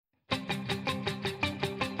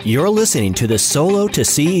You're listening to the Solo to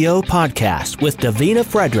CEO podcast with Davina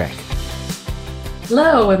Frederick.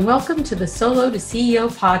 Hello, and welcome to the Solo to CEO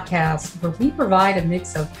podcast, where we provide a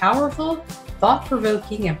mix of powerful,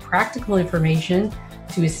 thought-provoking, and practical information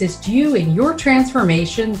to assist you in your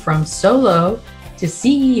transformation from solo to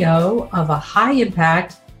CEO of a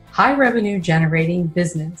high-impact, high-revenue generating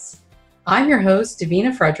business. I'm your host,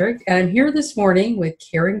 Davina Frederick, and I'm here this morning with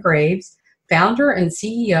Karen Graves, founder and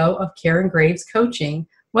CEO of Karen Graves Coaching.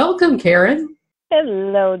 Welcome, Karen.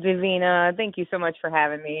 Hello, Davina. Thank you so much for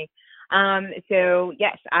having me. So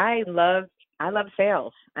yes, I love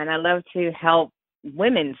sales, and I love to help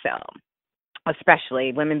women sell,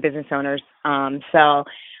 especially women business owners sell.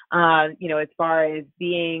 As far as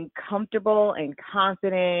being comfortable and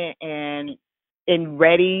confident and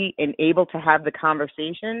ready and able to have the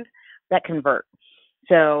conversations that convert.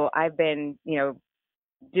 So I've been, I've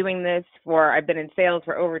been in sales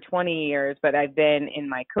for over 20 years, but I've been in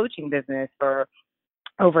my coaching business for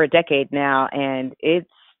over a decade now. And it's,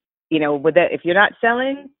 if you're not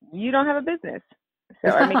selling, you don't have a business.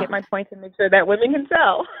 So I make it my point to make sure that women can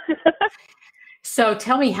sell. So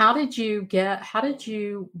tell me, how did you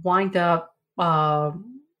wind up,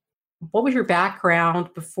 what was your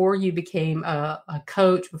background before you became a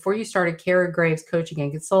coach, before you started Karen Graves Coaching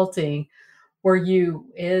and Consulting? Were you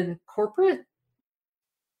in corporate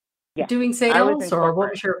doing sales, or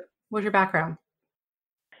what was your background?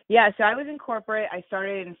 Yeah, so I was in corporate. I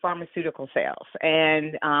started in pharmaceutical sales,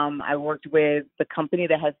 and I worked with the company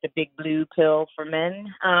that has the big blue pill for men.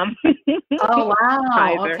 Oh, wow.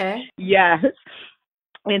 Pfizer. Okay. Yes.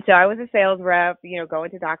 And so I was a sales rep,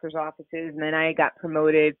 going to doctors' offices, and then I got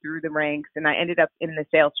promoted through the ranks, and I ended up in the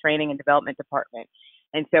sales training and development department.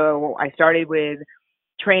 And so I started with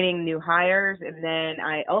training new hires, and then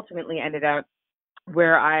I ultimately ended up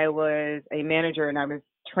where I was a manager, and I was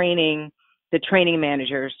training the training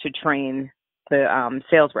managers to train the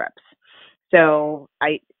sales reps. So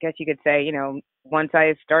I guess you could say, once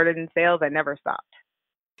I started in sales, I never stopped.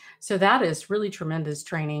 So that is really tremendous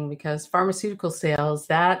training, because pharmaceutical sales,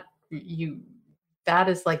 that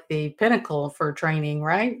is like the pinnacle for training,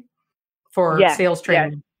 right? For sales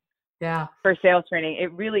training. Yeah. For sales training,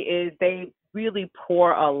 it really is. They really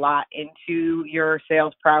pour a lot into your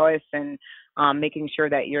sales prowess and making sure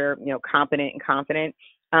that you're, competent and confident.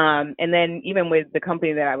 And then even with the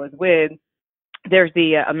company that I was with, there's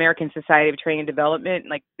the American Society of Training and Development.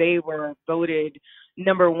 Like, they were voted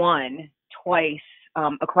number one twice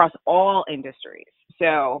across all industries.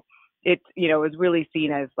 So it's, it was really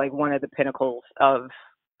seen as like one of the pinnacles of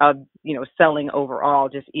selling overall,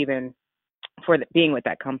 just even for being with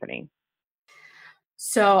that company.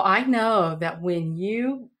 So I know that when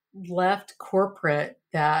you left corporate,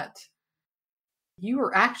 that you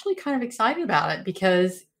were actually kind of excited about it,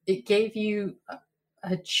 because it gave you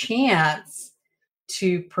a chance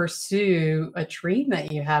to pursue a dream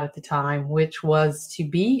that you had at the time, which was to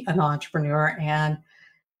be an entrepreneur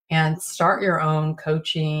and start your own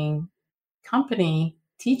coaching company,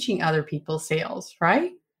 teaching other people sales,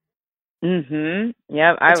 right? Mm-hmm.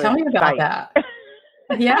 Yep. Tell me about that.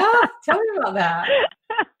 Yeah, tell me about that.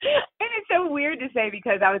 And it's so weird to say,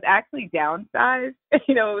 because I was actually downsized,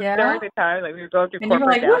 during the time, like we were going through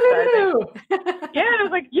corporate downsizing. Yeah, I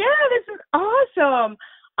was like, this is awesome.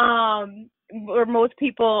 Where most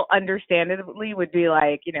people understandably would be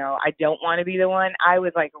like, I don't want to be the one. I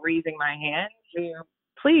was like raising my hand to,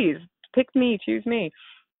 please pick me, choose me.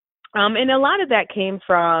 And a lot of that came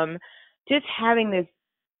from just having this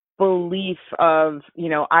belief of,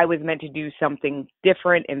 I was meant to do something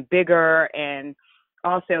different and bigger, and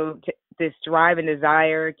also this drive and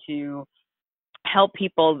desire to help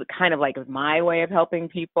people, kind of like my way of helping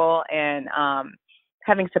people, and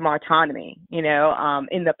having some autonomy, in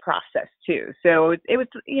the process too. So it was,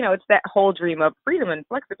 it's that whole dream of freedom and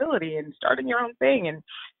flexibility and starting your own thing and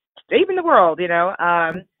saving the world, And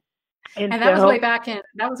that was way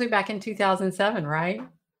back in 2007, right?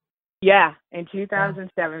 Yeah, in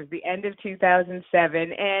 2007, it was the end of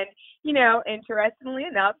 2007. And, interestingly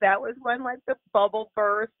enough, that was when like the bubble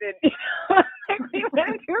burst and we went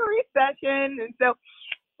into a recession. And so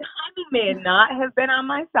timing may not have been on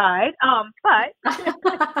my side, but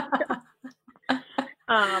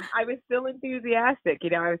I was still enthusiastic.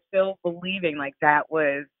 I was still believing like that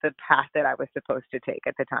was the path that I was supposed to take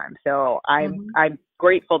at the time. So I'm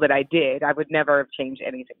grateful that I did. I would never have changed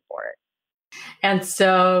anything for it. And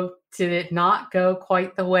so did it not go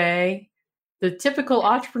quite the typical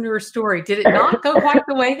entrepreneur story, did it not go quite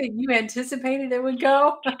the way that you anticipated it would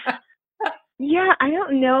go? Yeah, I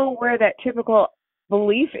don't know where that typical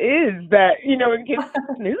belief is that, it gets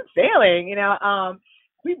smooth sailing,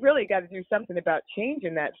 we really got to do something about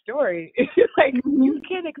changing that story. Like, you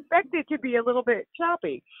can't expect it to be a little bit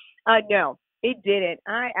choppy. No, it didn't.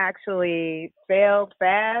 I actually failed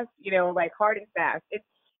fast, like hard and fast.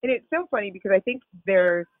 And it's so funny because I think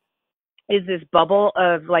there is this bubble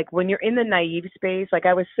of like when you're in the naive space. Like,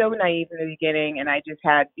 I was so naive in the beginning, and I just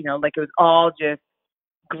had, like, it was all just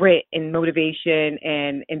grit and motivation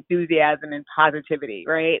and enthusiasm and positivity,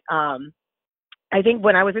 right? I think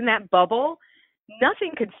when I was in that bubble,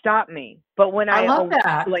 nothing could stop me. But when I love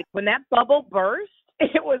that. like when that bubble burst,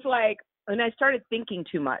 it was like, when I started thinking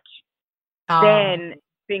too much, then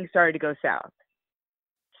things started to go south.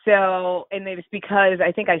 So, and it was because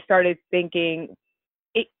I think I started thinking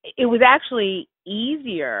it was actually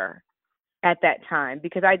easier at that time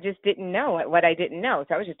because I just didn't know what I didn't know.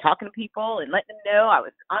 So I was just talking to people and letting them know I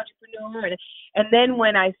was an entrepreneur. And then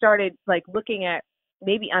when I started like looking at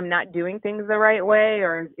maybe I'm not doing things the right way,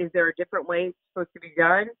 or is there a different way it's supposed to be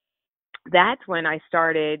done? That's when I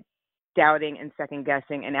started doubting and second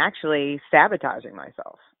guessing and actually sabotaging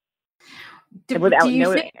myself without Do you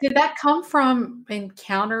knowing think, did that come from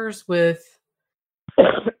encounters with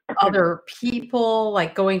other people,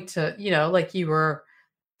 like going to, like you were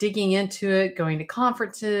digging into it, going to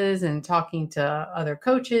conferences and talking to other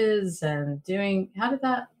coaches and how did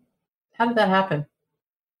that happen?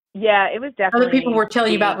 Yeah, it was definitely. Other people were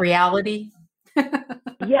telling you about reality?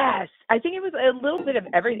 Yes. I think it was a little bit of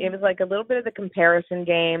everything. It was like a little bit of the comparison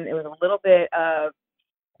game. It was a little bit of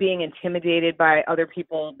being intimidated by other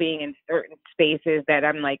people being in certain spaces that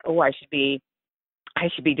I'm like, oh, I should be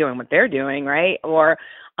doing what they're doing, right? Or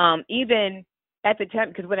even at the time,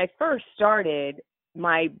 because when I first started,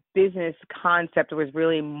 my business concept was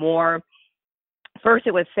really more, first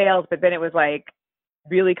it was sales, but then it was like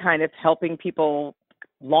really kind of helping people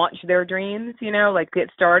launch their dreams, like get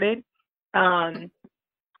started.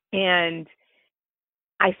 And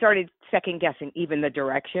I started second guessing even the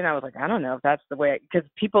direction. I was like, I don't know if that's the way, because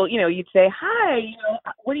people, you'd say, hi,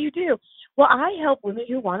 what do you do? Well, I help women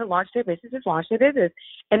who want to launch their businesses,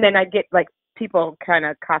 And then I'd get like people kind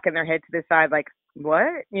of cocking their head to the side, like,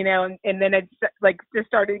 what? And then it's like just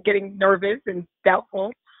started getting nervous and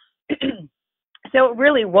doubtful. So it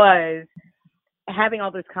really was having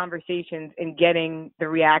all those conversations and getting the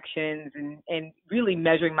reactions and really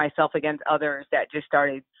measuring myself against others that just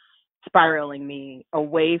started spiraling me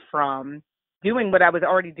away from doing what I was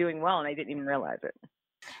already doing well, and I didn't even realize it.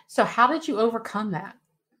 So how did you overcome that?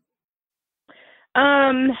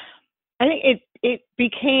 I think it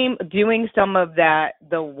became doing some of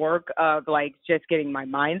the work of like just getting my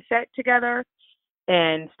mindset together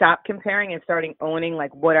and stop comparing and starting owning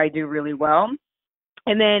like what I do really well.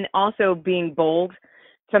 And then also being bold,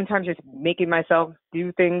 sometimes just making myself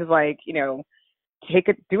do things like,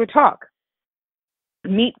 do a talk,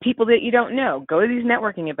 meet people that you don't know, go to these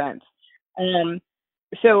networking events.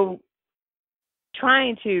 So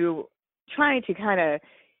trying to kind of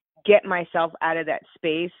get myself out of that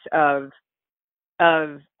space of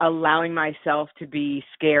allowing myself to be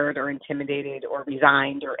scared or intimidated or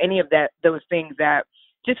resigned or any of those things that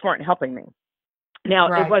just weren't helping me. Now,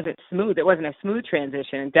 Right. It wasn't smooth. It wasn't a smooth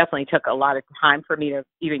transition. It definitely took a lot of time for me to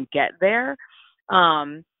even get there.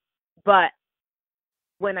 But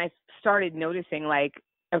when I started noticing, like,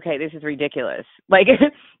 okay, this is ridiculous. Like,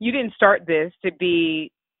 you didn't start this to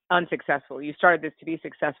be unsuccessful. You started this to be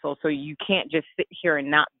successful. So you can't just sit here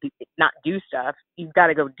and not do stuff. You've got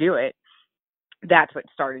to go do it. That's what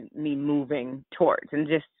started me moving towards and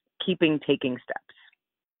just taking steps.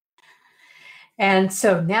 And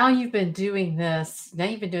so now you've been doing this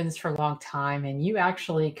for a long time, and you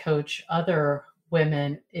actually coach other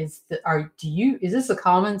women. Is this a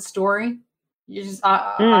common story? You just,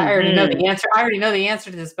 I already know the answer. I already know the answer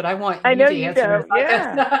to this, but I want you to answer this.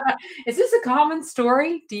 Yeah. Is this a common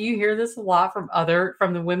story? Do you hear this a lot from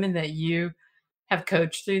the women that you have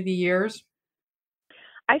coached through the years?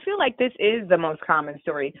 I feel like this is the most common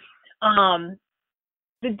story. The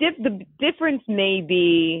difference may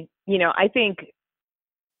be, I think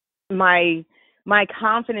my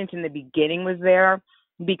confidence in the beginning was there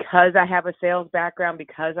because I have a sales background,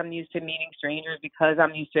 because I'm used to meeting strangers, because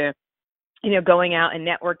I'm used to, going out and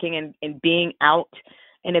networking and being out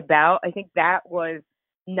and about. I think that was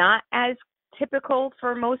not as typical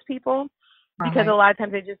for most people because a lot of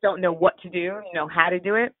times they just don't know what to do, how to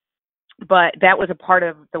do it. But that was a part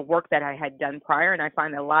of the work that I had done prior. And I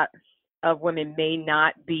find a lot of women may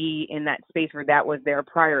not be in that space where that was their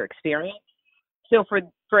prior experience. So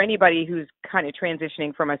for anybody who's kind of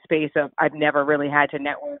transitioning from a space of I've never really had to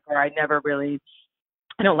network, or I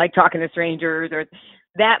don't like talking to strangers, or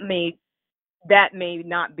that may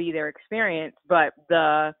not be their experience, but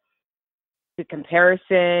the the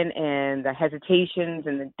comparison and the hesitations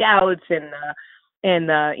and the doubts and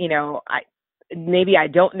the maybe I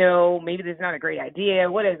don't know, maybe this is not a great idea.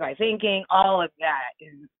 What is I thinking? All of that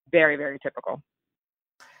is very, very typical.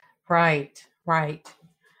 Right, right.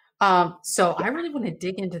 So I really want to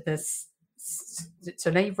dig into this.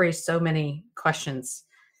 So now you've raised so many questions.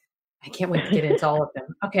 I can't wait to get into all of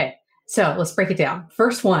them. Okay, so let's break it down.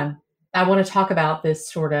 First one, I want to talk about this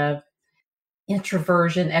sort of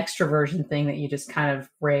introversion, extroversion thing that you just kind of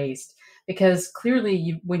raised, because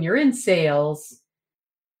clearly when you're in sales,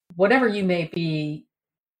 whatever you may be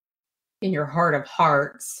in your heart of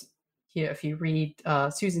hearts, if you read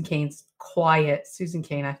Susan Cain's Quiet, Susan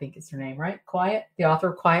Cain, I think is her name, right? Quiet, the author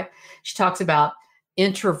of Quiet. She talks about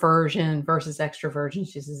introversion versus extroversion.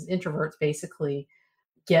 She says introverts basically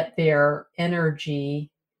get their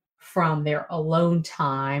energy from their alone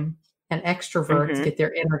time, and extroverts get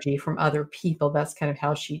their energy from other people. That's kind of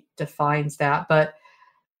how she defines that.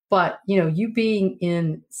 But you being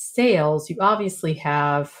in sales, you obviously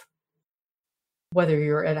have, whether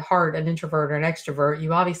you're at heart an introvert or an extrovert,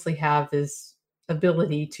 you obviously have this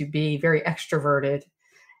ability to be very extroverted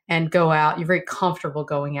and go out. You're very comfortable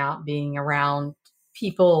going out, being around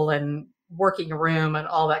people and working a room and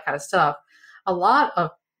all that kind of stuff. A lot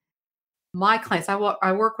of my clients, I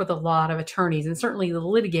work with a lot of attorneys, and certainly the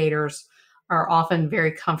litigators are often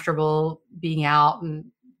very comfortable being out and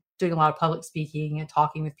doing a lot of public speaking and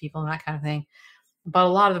talking with people and that kind of thing. But a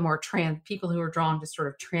lot of the more people who are drawn to sort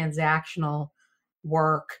of transactional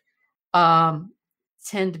work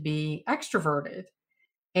tend to be extroverted.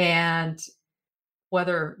 And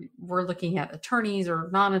whether we're looking at attorneys or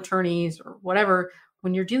non-attorneys or whatever,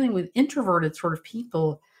 when you're dealing with introverted sort of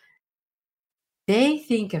people, they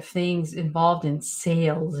think of things involved in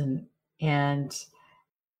sales and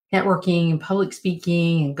networking and public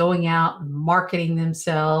speaking and going out and marketing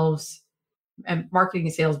themselves, and marketing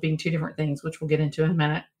and sales being two different things, which we'll get into in a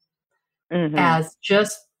minute, as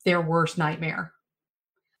just their worst nightmare.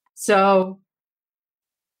 So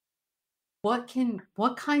what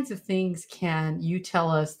kinds of things can you tell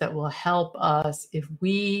us that will help us if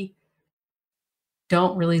we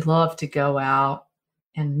don't really love to go out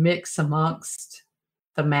and mix amongst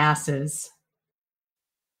the masses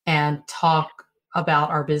and talk about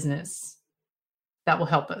our business, that will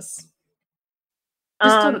help us?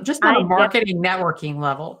 Just on a marketing, networking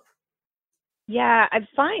level. Yeah, I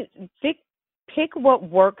find pick what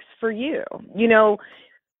works for you.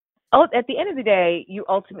 At the end of the day, you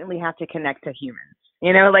ultimately have to connect to humans.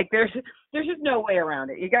 Like there's just no way around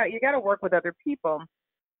it. You got to work with other people.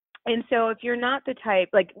 And so if you're not the type,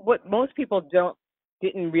 like what most people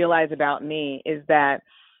didn't realize about me is that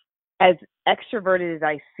as extroverted as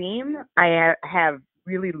I seem, I have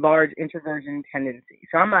really large introversion tendencies.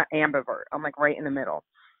 So I'm an ambivert. I'm like right in the middle,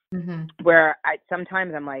 where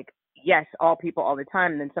sometimes I'm like, yes, all people all the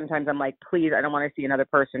time. And then sometimes I'm like, please, I don't want to see another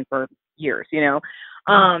person for years,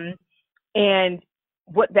 and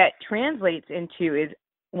what that translates into is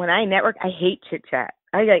when I network, I hate chit chat.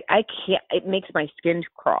 I can't, it makes my skin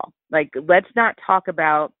crawl. Like, let's not talk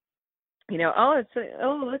about,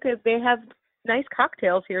 look, they have nice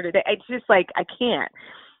cocktails here today. It's just like, I can't,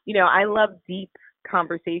 I love deep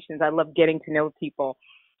conversations. I love getting to know people.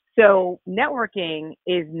 So networking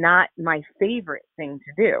is not my favorite thing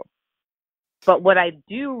to do. But what I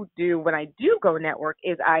do when I do go network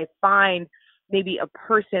is I find maybe a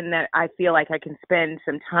person that I feel like I can spend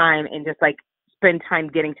some time and just like spend time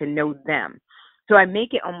getting to know them. So I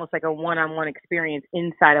make it almost like a one-on-one experience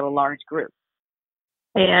inside of a large group.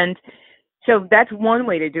 And so that's one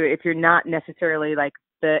way to do it if you're not necessarily like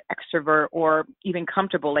the extrovert or even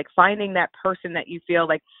comfortable, like finding that person that you feel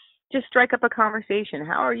like, just strike up a conversation.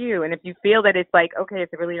 How are you? And if you feel that it's like, okay,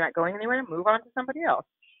 it's really not going anywhere, move on to somebody else.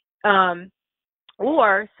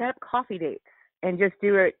 Or set up coffee dates and just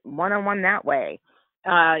do it one-on-one that way.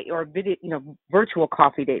 Or video, virtual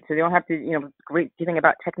coffee dates. So you don't have to, great thing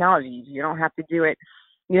about technology. You don't have to do it.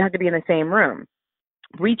 You don't have to be in the same room.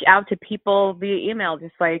 Reach out to people via email,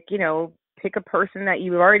 just like, pick a person that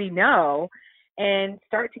you already know and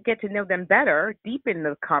start to get to know them better, deepen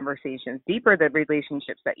the conversations, deeper the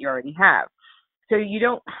relationships that you already have. So you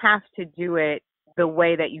don't have to do it the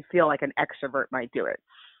way that you feel like an extrovert might do it.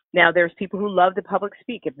 Now, there's people who love to public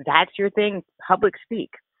speak. If that's your thing, public speak.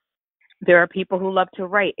 There are people who love to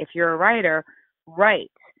write. If you're a writer,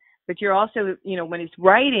 write. But you're also, when it's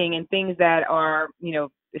writing and things that are,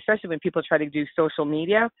 especially when people try to do social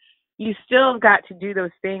media, you still got to do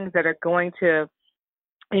those things that are going to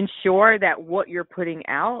ensure that what you're putting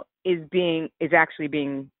out is actually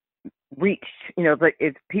being reached, but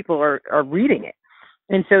it's people are reading it.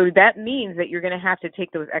 And so that means that you're going to have to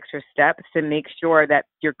take those extra steps to make sure that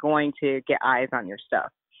you're going to get eyes on your stuff.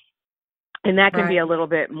 And that can be a little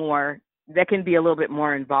bit more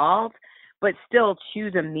involved, but still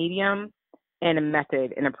choose a medium and a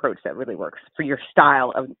method and approach that really works for your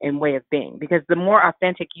style and way of being. Because the more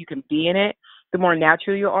authentic you can be in it, the more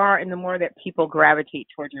natural you are, and the more that people gravitate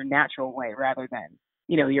towards your natural way rather than,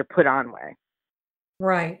 your put on way.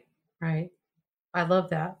 Right. I love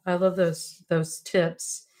that. I love those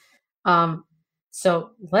tips.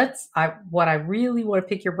 So what I really want to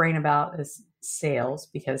pick your brain about is sales,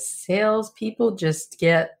 because sales people just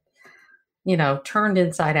get, turned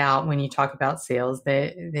inside out when you talk about sales.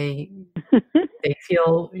 They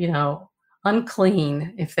feel,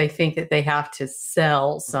 unclean if they think that they have to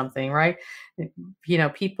sell something, right?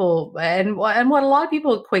 People, and what a lot of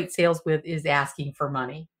people equate sales with is asking for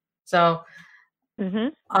money. So,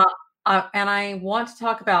 and I want to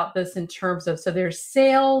talk about this in terms of, so there's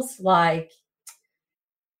sales like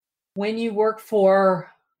when you do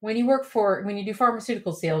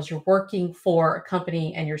pharmaceutical sales, you're working for a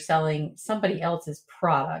company and you're selling somebody else's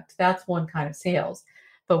product. That's one kind of sales.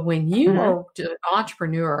 But when you are an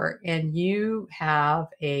entrepreneur and you have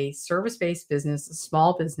a service-based business, a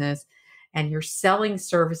small business, and you're selling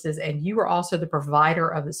services and you are also the provider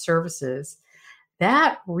of the services,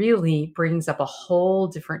 that really brings up a whole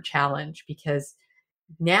different challenge, because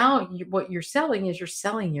now what you're selling is you're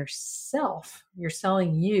selling yourself. You're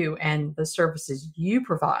selling you and the services you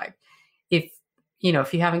provide. If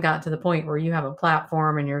you haven't gotten to the point where you have a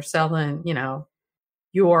platform and you're selling,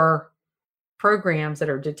 your programs that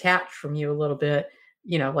are detached from you a little bit,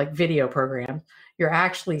 like video programs, you're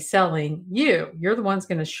actually selling you. You're the one's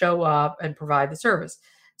going to show up and provide the service.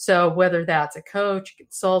 So whether that's a coach, a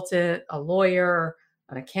consultant, a lawyer,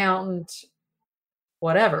 an accountant,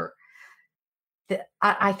 whatever,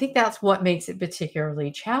 I think that's what makes it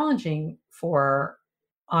particularly challenging for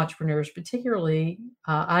entrepreneurs, particularly,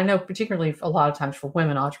 I know particularly a lot of times for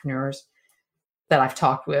women entrepreneurs that I've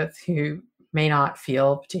talked with who may not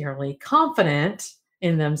feel particularly confident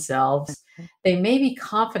in themselves. They may be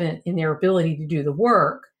confident in their ability to do the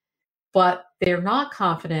work, but they're not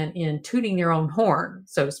confident in tooting their own horn,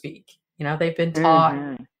 so to speak. They've been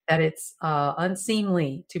taught that it's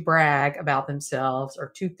unseemly to brag about themselves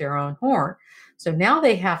or toot their own horn. So now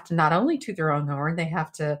they have to not only toot their own horn, they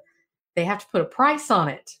have to put a price on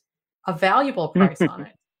it, a valuable price on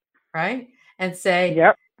it, right? And say,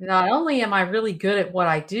 not only am I really good at what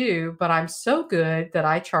I do, but I'm so good that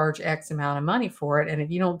I charge X amount of money for it. And if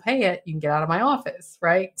you don't pay it, you can get out of my office,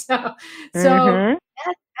 right? So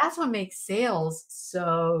that's what makes sales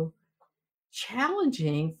so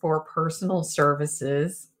challenging for personal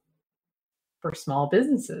services for small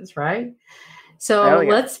businesses, right? So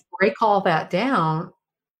let's break all that down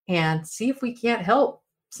and see if we can't help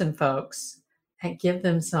some folks and give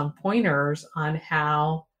them some pointers on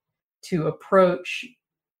how to approach.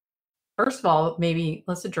 First of all, maybe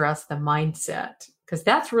let's address the mindset, because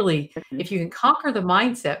that's really, if you can conquer the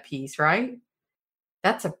mindset piece, right?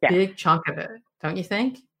 That's a big chunk of it, don't you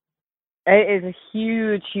think? It is a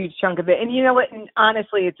huge, huge chunk of it. And you know what? And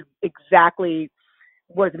honestly, it's exactly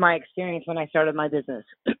was my experience when I started my business.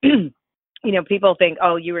 People think,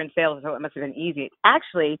 oh, you were in sales, so it must have been easy.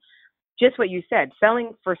 Actually, just what you said,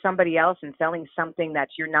 selling for somebody else and selling something that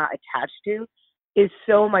you're not attached to is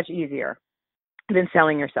so much easier than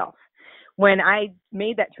selling yourself. When I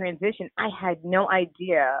made that transition, I had no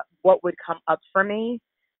idea what would come up for me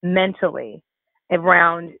mentally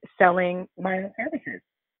around selling my own services.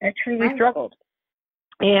 I truly struggled.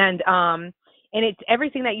 And it's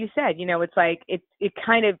everything that you said, it's like, it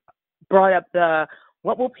kind of brought up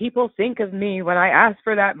what will people think of me when I ask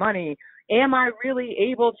for that money? Am I really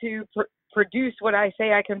able to produce what I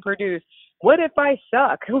say I can produce? What if I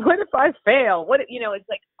suck? What if I fail? It's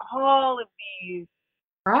like all of these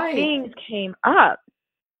things came up,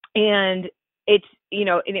 and it's,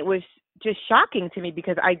 and it was just shocking to me,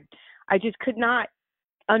 because I just could not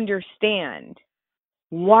understand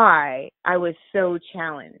why I was so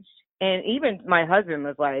challenged. And even my husband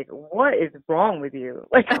was like, what is wrong with you?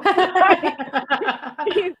 Like,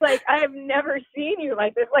 he's like, I have never seen you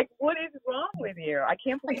like this. Like, what is wrong with you? I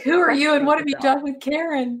can't believe. Like, who are you and what have you done with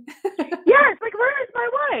Karen? Yes, like, where is my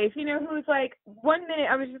wife? Who's like, one minute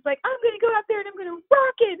I was just like, I'm going to go out there and I'm going to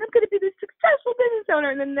rock it. And I'm going to be this successful business owner.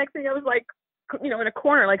 And then the next thing I was like, in a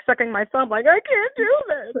corner, like sucking my thumb, like, I can't do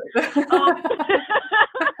this.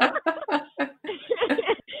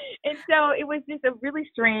 And so it was just a really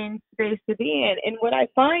strange space to be in. And what I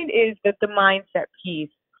find is that the mindset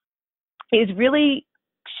piece is really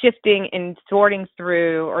shifting and sorting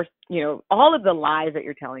through, or, all of the lies that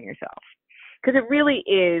you're telling yourself. because it really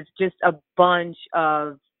is just a bunch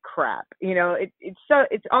of crap.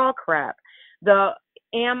 It's all crap.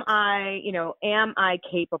 Am I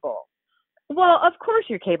capable? Well, of course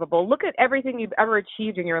you're capable. Look at everything you've ever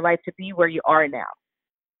achieved in your life to be where you are now.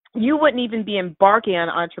 You wouldn't even be embarking on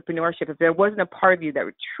entrepreneurship if there wasn't a part of you that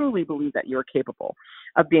would truly believe that you're capable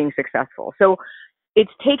of being successful. So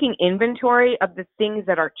it's taking inventory of the things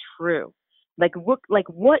that are true. Like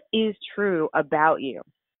what is true about you?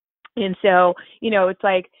 And so, it's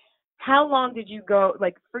like, how long did you go,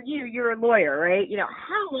 like for you, you're a lawyer, right?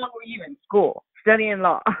 How long were you in school studying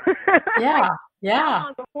law? Yeah. Like, how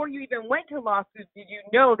long before you even went to law school did you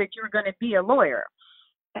know that you were going to be a lawyer?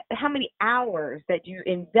 How many hours that you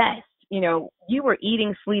invest? You were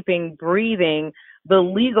eating, sleeping, breathing the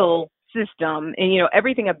legal system and,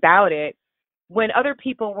 everything about it, when other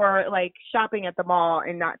people were like shopping at the mall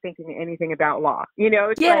and not thinking anything about law.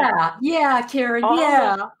 It's Karen.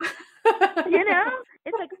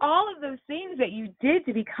 It's like all of those things that you did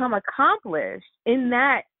to become accomplished in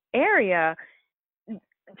that area,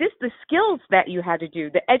 just the skills that you had to do,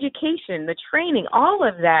 the education, the training, all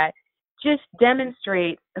of that just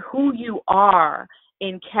demonstrate who you are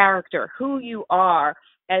in character, who you are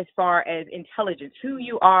as far as intelligence, who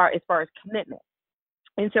you are as far as commitment.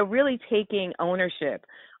 And so really taking ownership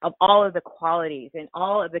of all of the qualities and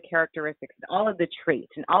all of the characteristics and all of the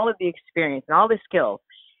traits and all of the experience and all the skills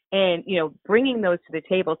and, bringing those to the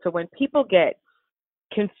table. So when people get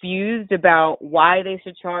confused about why they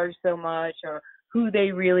should charge so much or who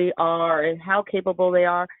they really are and how capable they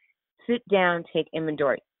are, sit down, take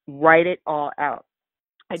inventory, write it all out.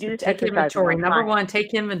 I do this take exercise. Inventory. Number one,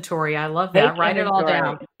 take inventory. I love that. Write it all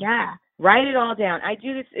down. Yeah. Write it all down. I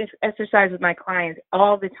do this exercise with my clients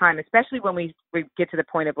all the time, especially when we get to the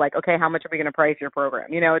point of like, okay, how much are we going to price your program?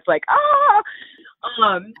 It's like,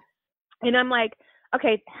 and I'm like,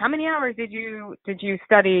 okay, how many hours did you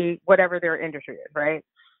study whatever their industry is, right?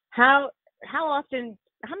 How often,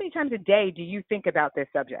 how many times a day do you think about this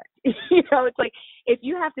subject? It's like, if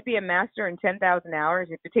you have to be a master in 10,000 hours,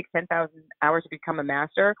 if it takes 10,000 hours to become a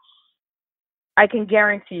master, I can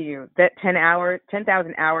guarantee you that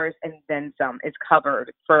 10,000 hours and then some is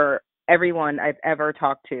covered for everyone I've ever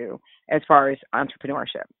talked to as far as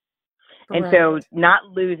entrepreneurship. Right. And so not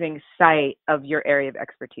losing sight of your area of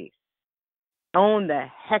expertise. Own the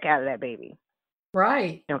heck out of that baby.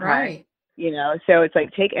 Right. Okay. Right. So it's like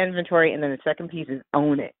take inventory, and then the second piece is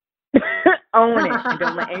own it. Own it, and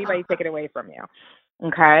don't let anybody take it away from you.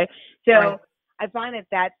 Okay. So right. I find that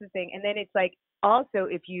that's the thing. And then it's like, also,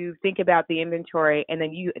 if you think about the inventory and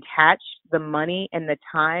then you attach the money and the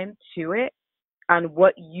time to it on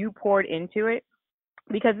what you poured into it,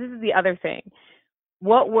 because this is the other thing.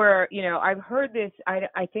 I've heard this,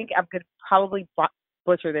 I think I'm going to probably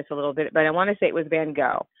butcher this a little bit, but I want to say it was Van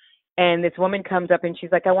Gogh. And this woman comes up and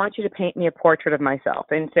she's like, I want you to paint me a portrait of myself.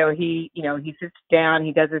 And so he sits down,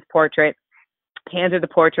 he does his portrait, hands her the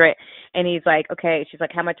portrait, and he's like, okay. She's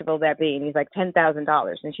like, how much will that be? And he's like,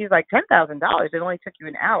 $10,000. And she's like, $10,000? It only took you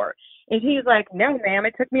an hour. And he's like, no, ma'am,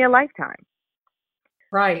 it took me a lifetime.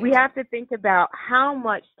 Right. We have to think about how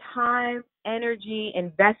much time, energy,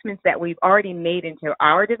 investments that we've already made into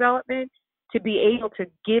our development to be able to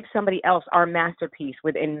give somebody else our masterpiece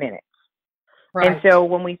within minutes. Right. And so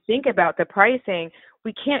when we think about the pricing,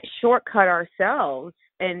 we can't shortcut ourselves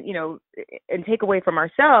and take away from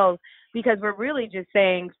ourselves, because we're really just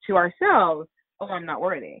saying to ourselves, oh, I'm not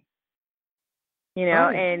worthy.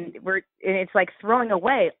 Right. And it's like throwing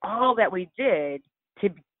away all that we did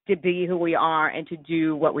to be who we are and to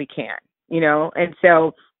do what we can, and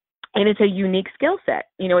so, and it's a unique skill set,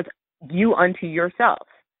 it's you unto yourself.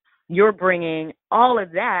 You're bringing all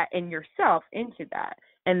of that and yourself into that,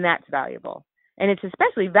 and that's valuable. And it's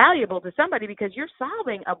especially valuable to somebody because you're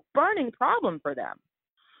solving a burning problem for them.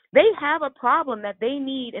 They have a problem that they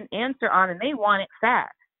need an answer on, and they want it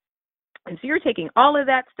fast. And so you're taking all of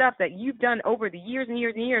that stuff that you've done over the years and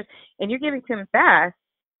years and years, and you're giving to them fast.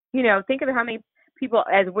 Think of how many people,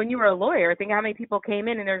 as when you were a lawyer, think how many people came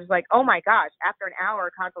in and they're just like, oh my gosh, after an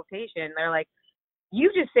hour consultation, they're like, you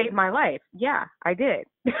just saved my life. Yeah, I did.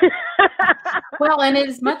 Well, and it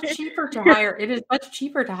is much cheaper to hire. It is much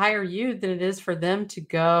cheaper to hire you than it is for them to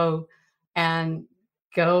go and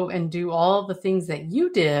do all the things that you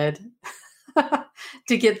did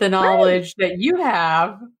to get the knowledge that you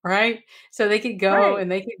have, right? So they could go and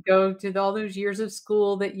they could go to all those years of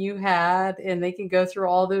school that you had, and they can go through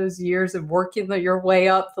all those years of working your way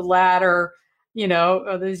up the ladder,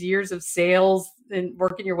 those years of sales and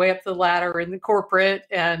working your way up the ladder in the corporate,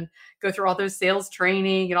 and go through all those sales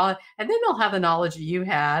training and all that. And then they'll have the knowledge that you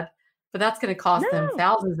had, but that's going to cost them No.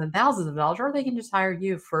 thousands and thousands of dollars, or they can just hire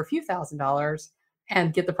you for a few $1,000s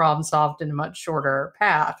and get the problem solved in a much shorter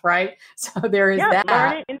path, right? So there is Yeah, that.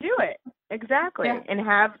 learn it and do it. Exactly. Yeah. And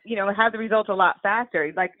have the results a lot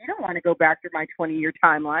faster. Like, you don't want to go back through my 20-year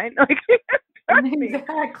timeline. Like, trust me,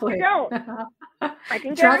 Exactly. you don't. I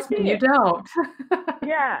can Trust guarantee me, you it. don't.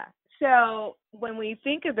 Yeah. So when we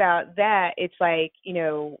think about that, it's like,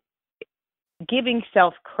 giving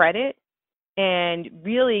self credit and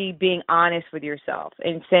really being honest with yourself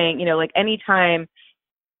and saying, like anytime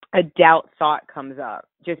a doubt thought comes up,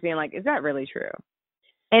 just being like, is that really true?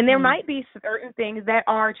 And there might be certain things that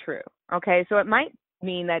are true. Okay. So it might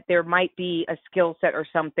mean that there might be a skill set or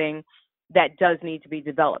something that does need to be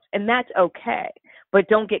developed. And that's okay. But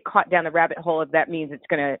don't get caught down the rabbit hole if that means it's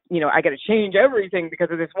going to, I got to change everything because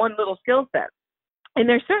of this one little skill set. And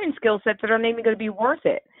there's certain skill sets that aren't even going to be worth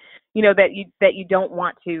it, that you don't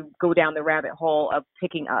want to go down the rabbit hole of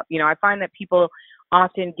picking up. I find that people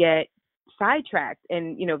often get sidetracked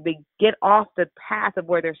and, they get off the path of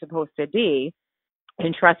where they're supposed to be.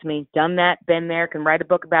 And trust me, done that, been there, can write a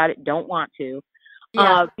book about it, don't want to.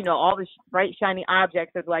 Yeah. All the bright, shiny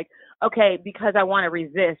objects is like, okay, because I want to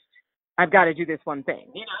resist, I've got to do this one thing.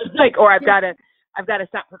 It's like, or I've got to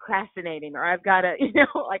stop procrastinating, or I've got to,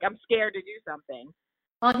 like I'm scared to do something.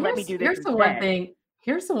 Well, Let me do this here's instead. the one thing.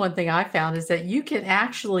 Here's the one thing I found is that you can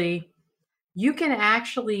actually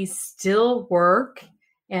still work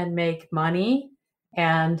and make money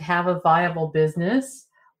and have a viable business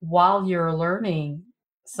while you're learning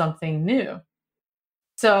something new.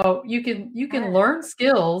 So you can learn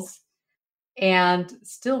skills and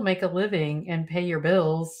still make a living and pay your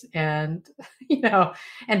bills and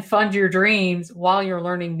and fund your dreams while you're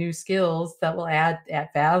learning new skills that will add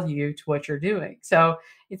value to what you're doing. So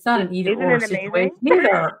it's not an either or situation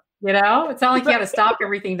either. It's not like you got to stop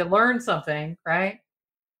everything to learn something, right?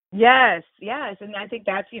 Yes. And I think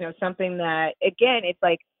that's, something that, again, it's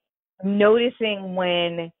like noticing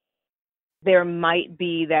when there might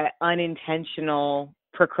be that unintentional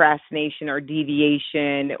procrastination or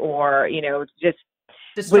deviation or, just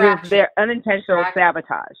distraction. Their unintentional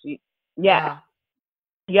sabotage. Yeah.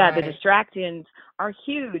 Right. The distractions are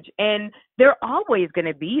huge and they're always going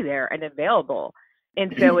to be there and available.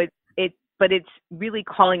 And so it's really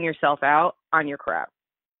calling yourself out on your crap.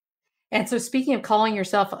 And so speaking of calling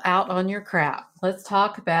yourself out on your crap, let's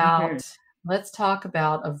talk about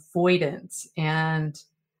avoidance and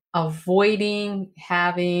avoiding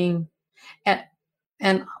having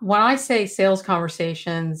and when I say sales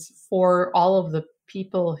conversations, for all of the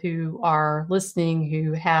people who are listening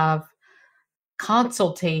who have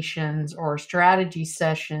consultations or strategy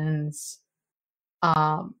sessions,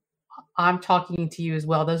 I'm talking to you as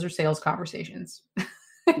well. Those are sales conversations.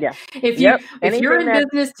 Yeah. If you're in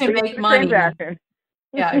business to make money,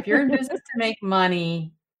 if you're in business to make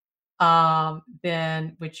money,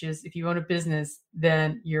 then which is if you own a business,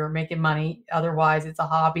 then you're making money. Otherwise, it's a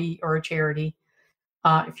hobby or a charity.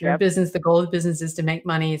 If you're in business, the goal of the business is to make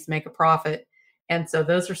money, is to make a profit. And so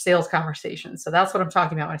those are sales conversations. So that's what I'm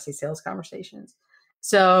talking about when I say sales conversations.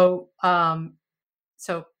 So, calling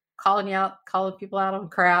people out on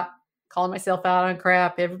crap, calling myself out on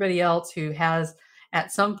crap, everybody else who has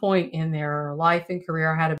at some point in their life and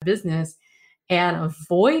career had a business and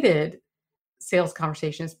avoided sales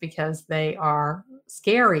conversations because they are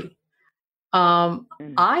scary.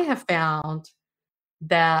 I have found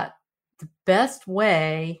that the best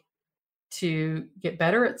way to get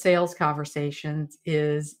better at sales conversations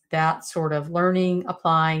is that sort of learning,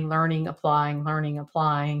 applying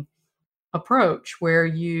approach where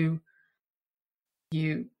you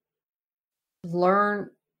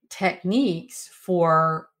learn techniques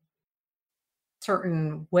for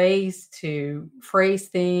certain ways to phrase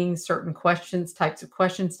things, certain types of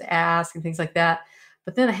questions to ask and things like that.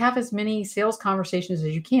 But then have as many sales conversations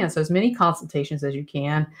as you can. So as many consultations as you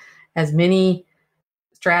can, as many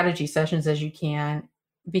strategy sessions as you can,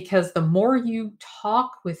 because the more you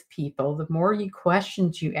talk with people, the more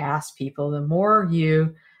questions you ask people, the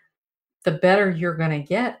better you're going to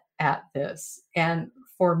get at this. And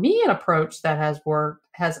for me, an approach that has worked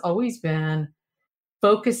has always been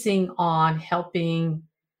focusing on helping,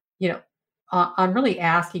 on really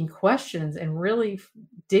asking questions and really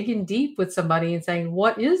digging deep with somebody and saying,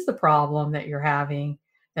 what is the problem that you're having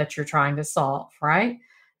that you're trying to solve, right?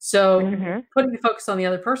 So putting the focus on the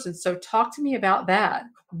other person. So talk to me about that.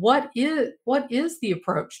 What is the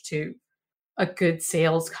approach to a good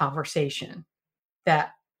sales conversation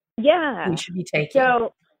that we should be taking?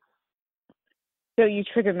 So you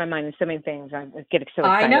triggered my mind in so many things. I get so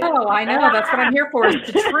excited. I know. That's what I'm here for, is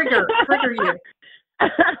to trigger you.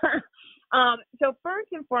 So first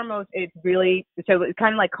and foremost, it's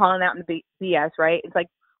kind of like calling out in the BS, right? It's like,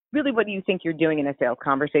 really, what do you think you're doing in a sales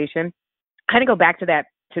conversation? Kind of go back to that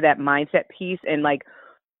mindset piece, and like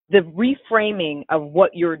the reframing of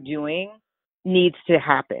what you're doing needs to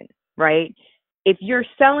happen, right? If you're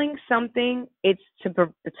selling something, it's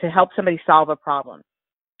to help somebody solve a problem.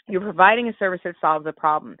 You're providing a service that solves a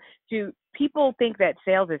problem. Do people think that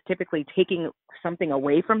sales is typically taking something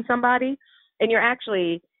away from somebody? And you're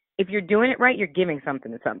actually, if you're doing it right, you're giving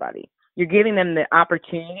something to somebody. You're giving them the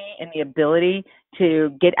opportunity and the ability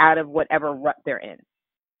to get out of whatever rut they're in.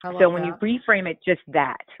 So when you reframe it, just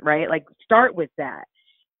that, right? Like start with that.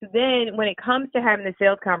 So then when it comes to having the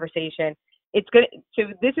sales conversation, it's good. So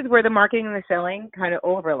this is where the marketing and the selling kind of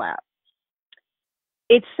overlap.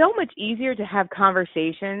 It's so much easier to have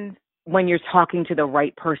conversations when you're talking to the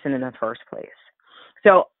right person in the first place.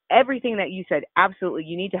 So everything that you said, absolutely,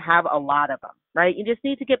 you need to have a lot of them, right? You just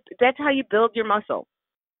need to that's how you build your muscle.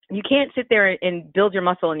 You can't sit there and build your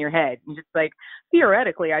muscle in your head and just like,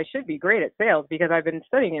 theoretically, I should be great at sales because I've been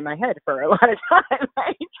studying in my head for a lot of time,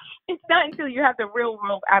 right? It's not until you have the real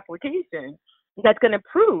world application that's going to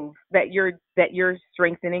prove that you're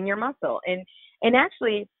strengthening your muscle. And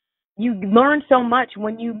actually, you learn so much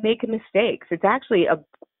when you make mistakes. It's actually a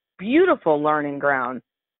beautiful learning ground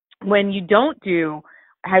when you don't do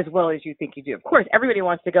as well as you think you do. Of course, everybody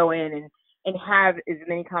wants to go in and have as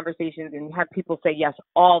many conversations and have people say yes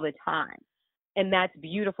all the time. And that's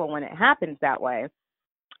beautiful when it happens that way.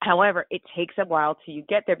 However, it takes a while till you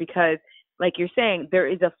get there because, like you're saying, there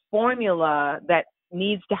is a formula that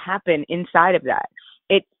needs to happen inside of that.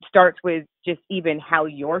 It starts with just even how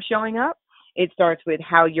you're showing up. It starts with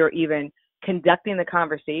how you're even conducting the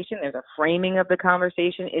conversation. There's a framing of the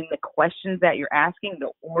conversation in the questions that you're asking, the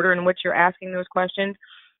order in which you're asking those questions,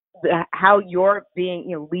 how you're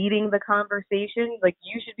being, leading the conversation. Like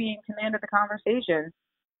you should be in command of the conversation.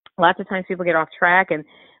 Lots of times people get off track and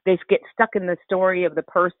they get stuck in the story of the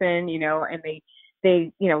person, and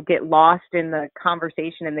they get lost in the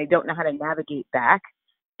conversation and they don't know how to navigate back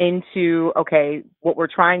into, okay, what we're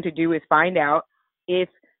trying to do is find out if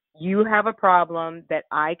you have a problem that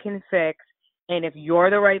I can fix, and if you're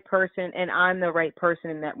the right person and I'm the right person,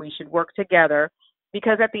 and that we should work together,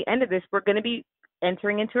 because at the end of this, we're going to be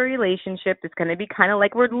entering into a relationship that's going to be kind of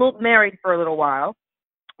like we're married for a little while,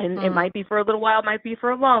 and it might be for a little while, it might be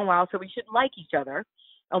for a long while, so we should like each other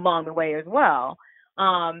along the way as well.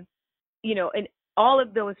 And all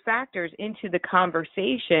of those factors into the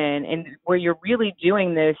conversation, and where you're really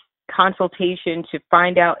doing this consultation to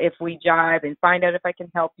find out if we jive and find out if I can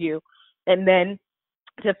help you, and then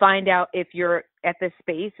to find out if you're at the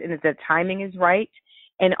space and if the timing is right,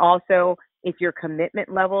 and also if your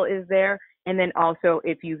commitment level is there, and then also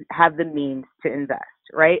if you have the means to invest,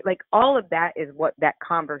 right? Like all of that is what that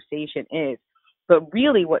conversation is. But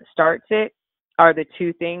really what starts it are the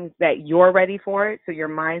two things: that you're ready for it, so your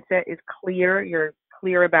mindset is clear, you're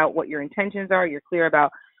clear about what your intentions are, you're clear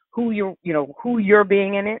about who you're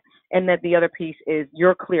being in it, and that the other piece is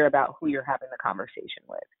you're clear about who you're having the conversation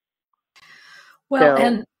with.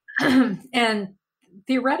 Well, and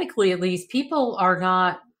theoretically, at least, people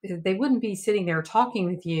they wouldn't be sitting there talking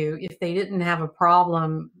with you if they didn't have a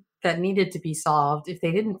problem that needed to be solved, if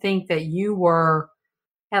they didn't think that you were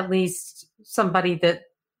at least somebody that,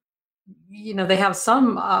 they have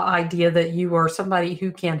some idea that you are somebody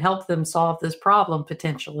who can help them solve this problem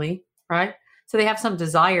potentially, right? So they have some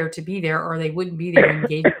desire to be there, or they wouldn't be there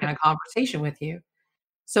engaging in a conversation with you.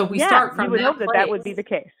 So we start from you would that hope place, that would be the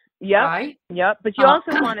case. Yep. right? Yep. But you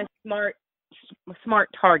also want a smart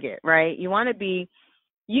target, right? You want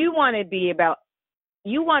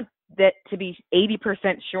that to be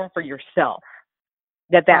 80% sure for yourself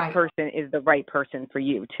that Right. person is the right person for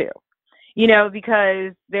you too.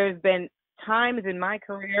 Because there's been times in my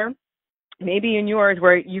career, maybe in yours,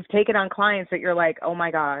 where you've taken on clients that you're like, oh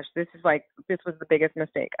my gosh, this was the biggest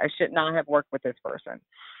mistake. I should not have worked with this person.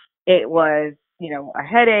 It was, a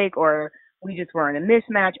headache, or we just were in a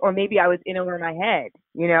mismatch, or maybe I was in over my head,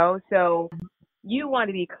 So you want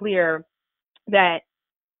to be clear that,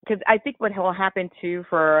 because I think what will happen too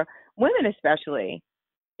for women especially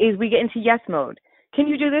is we get into yes mode. Can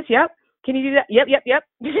you do this? Yep. Can you do that? Yep.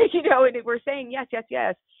 And we're saying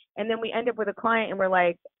yes. And then we end up with a client and we're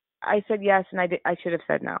like, I said yes, and I should have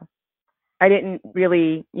said no. I didn't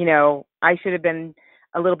really, I should have been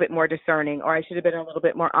a little bit more discerning, or I should have been a little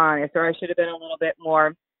bit more honest, or I should have been a little bit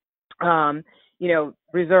more,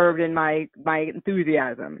 reserved in my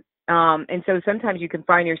enthusiasm. And so sometimes you can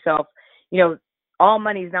find yourself, all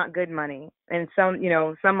money is not good money, and some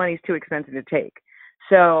money is too expensive to take.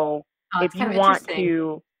 So if you want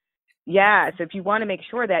to, Yeah. So if you want to make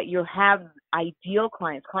sure that you have ideal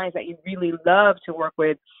clients, clients that you really love to work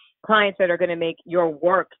with, clients that are going to make your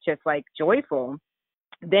work just like joyful,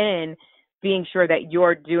 then being sure that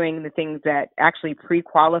you're doing the things that actually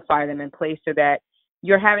pre-qualify them in place so that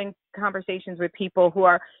you're having conversations with people who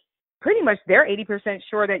are pretty much they're 80%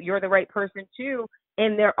 sure that you're the right person too.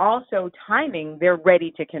 And they're also timing, they're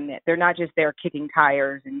ready to commit. They're not just there kicking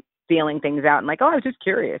tires and feeling things out and like, oh, I was just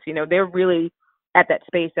curious. They're really at that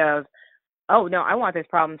space of, oh, no, I want this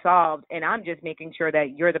problem solved. And I'm just making sure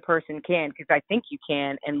that you're the person can because I think you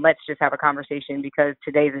can. And let's just have a conversation because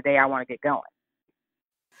today's the day I want to get going.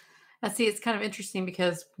 I see. It's kind of interesting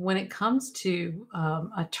because when it comes to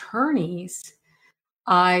attorneys,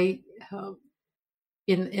 I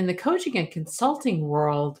in the coaching and consulting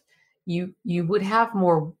world, you would have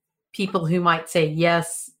more people who might say,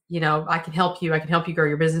 yes, I can help you. I can help you grow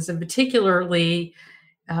your business. And particularly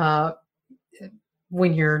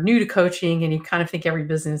when you're new to coaching and you kind of think every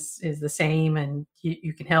business is the same and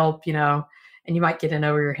you can help, and you might get in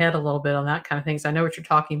over your head a little bit on that kind of thing. So I know what you're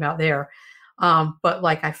talking about there. But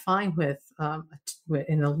like I find in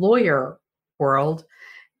the lawyer world,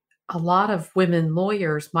 a lot of women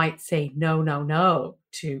lawyers might say no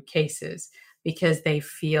to cases because they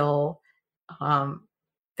feel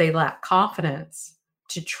they lack confidence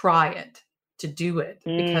to try it, to do it,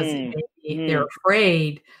 because maybe they're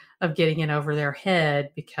afraid of getting in over their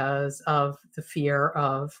head because of the fear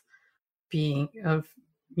of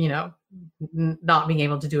not being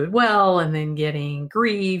able to do it well and then getting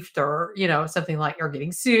grieved or, something like, or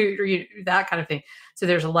getting sued or that kind of thing. So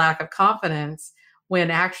there's a lack of confidence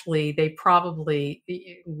when actually they're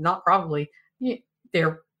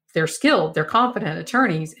skilled, they're competent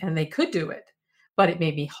attorneys and they could do it, but it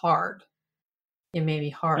may be hard.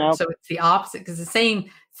 Nope. So it's the opposite because the same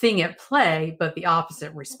thing at play, but the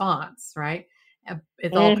opposite response, right?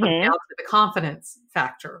 It all comes down to the confidence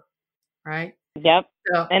factor, right? Yep.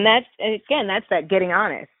 So, and that's that getting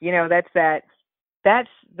honest, that's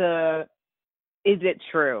the, is it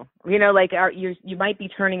true? You might be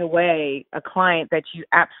turning away a client that you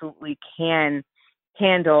absolutely can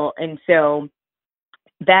handle. And so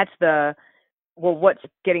that's what's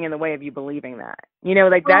getting in the way of you believing that?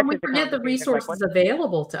 That's we forget the resources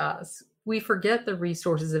available to us. We forget the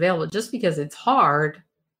resources available. Just because it's hard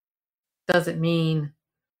doesn't mean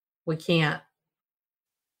we can't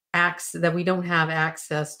that we don't have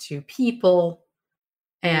access to people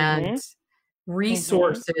and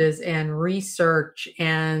resources and research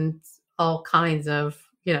and all kinds of,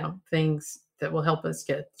 things that will help us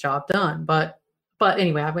get the job done. But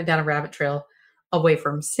anyway, I went down a rabbit trail away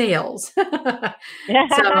from sales. But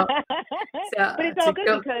it's all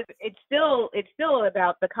good because it's still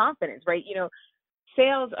about the confidence, right?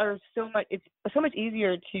 Sales are it's so much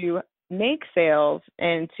easier to make sales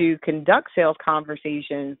and to conduct sales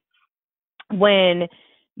conversations when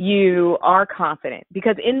you are confident,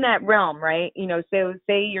 because in that realm, right? So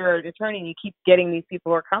say you're an attorney and you keep getting these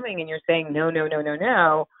people who are coming and you're saying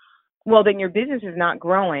no. Well, then your business is not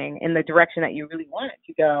growing in the direction that you really want it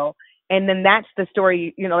to go. And then that's the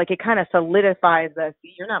story, it kind of solidifies that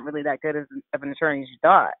you're not really that good of an attorney as you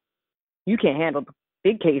thought. You can't handle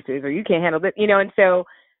big cases or you can't handle it, and so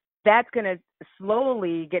that's going to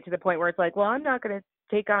slowly get to the point where it's like, well, I'm not going to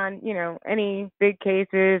take on, any big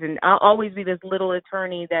cases, and I'll always be this little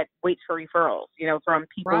attorney that waits for referrals, from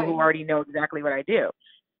people who already know exactly what I do.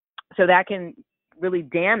 So that can really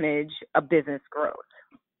damage a business growth.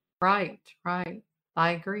 Right.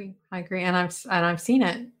 I agree. And I've seen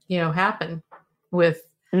it, happen with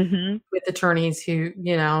attorneys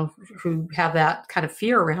who have that kind of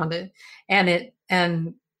fear around it, and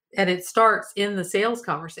it starts in the sales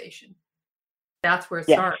conversation. That's where it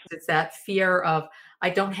starts. It's that fear of, I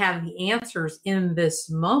don't have the answers in this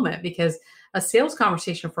moment, because a sales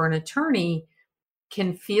conversation for an attorney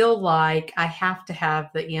can feel like I have to have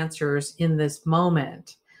the answers in this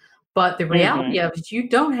moment. But the reality of it, you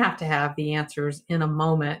don't have to have the answers in a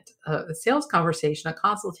moment. A sales conversation, a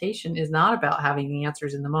consultation is not about having the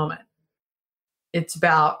answers in the moment. It's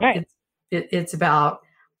about, it's about,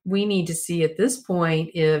 we need to see at this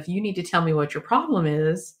point if you need to tell me what your problem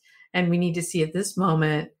is, and we need to see at this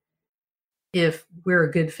moment if we're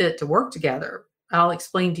a good fit to work together. I'll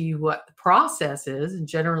explain to you what the process is and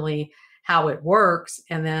generally how it works.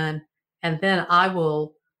 And then I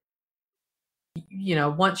will,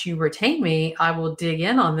 once you retain me, I will dig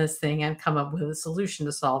in on this thing and come up with a solution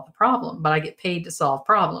to solve the problem. But I get paid to solve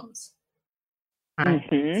problems. Right?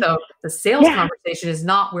 So the sales conversation is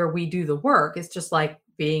not where we do the work. It's just like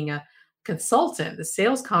being a consultant. The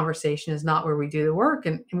sales conversation is not where we do the work.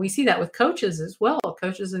 And we see that with coaches as well,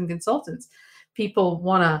 coaches and consultants. People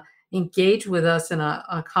want to engage with us in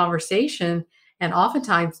a conversation. And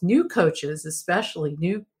oftentimes new coaches, especially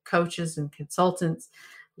new coaches and consultants,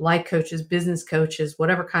 life coaches, business coaches,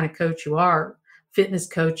 whatever kind of coach you are, fitness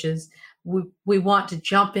coaches, we want to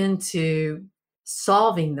jump into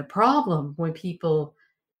solving the problem when people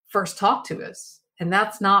first talk to us. And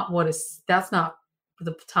that's not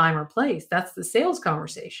the time or place. That's the sales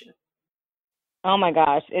conversation. Oh my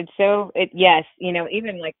gosh, yes,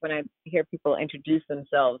 even like when I hear people introduce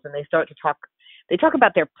themselves and they start to talk, they talk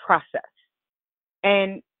about their process.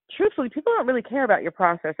 And truthfully, people don't really care about your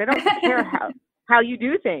process. They don't care how you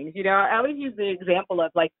do things. I always use the example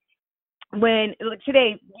of like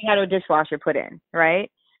today we had a dishwasher put in,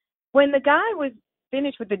 right? When the guy was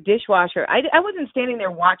finished with the dishwasher, I wasn't standing there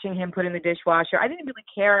watching him put in the dishwasher. I didn't really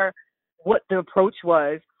care what the approach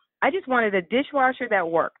was. I just wanted a dishwasher that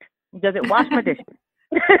worked. Does it wash my dishes?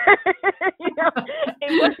 I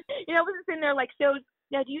wasn't sitting there like, so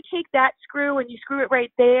now do you take that screw and you screw it right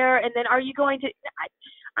there, and then are you going to?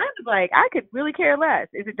 I was like, I could really care less.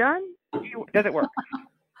 Is it done? Does it work?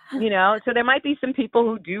 So there might be some people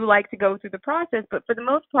who do like to go through the process, but for the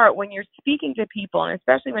most part, when you're speaking to people, and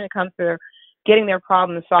especially when it comes to getting their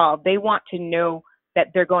problem solved, they want to know that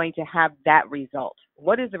they're going to have that result.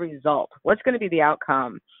 What is the result? What's going to be the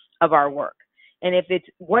outcome of our work? And if it's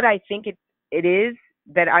what I think it is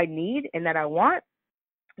that I need and that I want,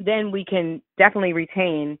 then we can definitely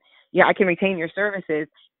I can retain your services.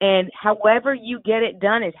 And however you get it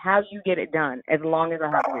done is how you get it done, as long as I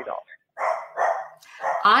have a result.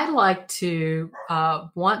 I like to,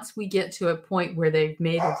 once we get to a point where they've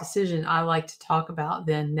made a decision, I like to talk about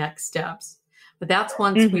then next steps. But that's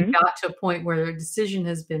once we've got to a point where their decision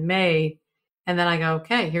has been made. And then I go,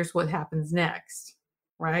 okay, here's what happens next.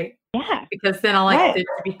 Right? Yeah. Because then I like there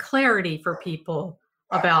to be clarity for people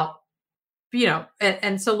about,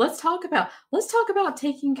 and so let's talk about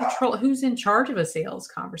taking control. Who's in charge of a sales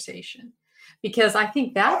conversation? Because I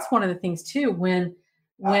think that's one of the things too, when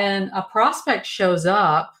a prospect shows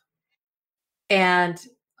up and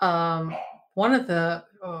one of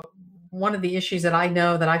the issues that I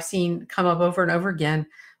know that I've seen come up over and over again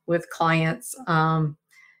with clients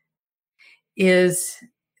is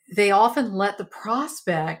they often let the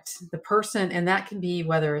prospect, the person, and that can be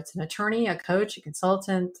whether it's an attorney, a coach, a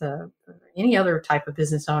consultant, any other type of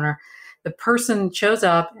business owner, the person shows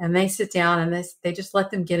up and they sit down and they just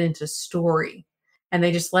let them get into story, and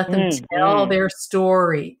they just let them tell their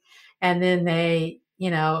story. And then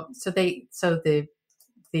so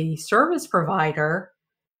the service provider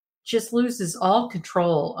just loses all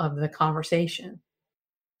control of the conversation,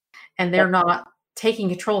 and they're not taking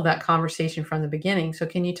control of that conversation from the beginning. So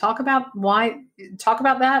can you talk about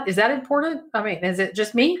that? Is that important? I mean, is it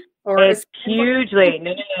just me? Or it's hugely,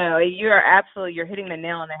 no. You're hitting the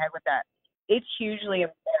nail on the head with that. It's hugely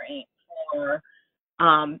important for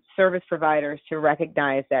service providers to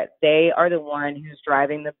recognize that they are the one who's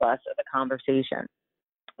driving the bus of the conversation,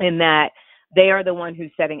 and that they are the one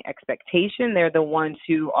who's setting expectation. They're the ones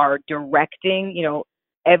who are directing,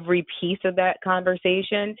 every piece of that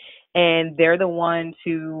conversation. And they're the ones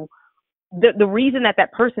who, the reason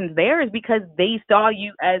that person's there is because they saw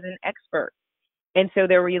you as an expert. And so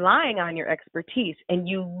they're relying on your expertise, and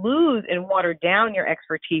you lose and water down your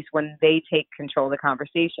expertise when they take control of the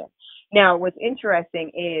conversation. Now, what's interesting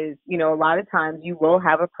is, a lot of times you will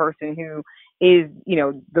have a person who is,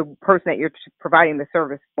 the person that you're providing the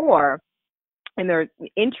service for, and they're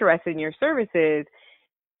interested in your services.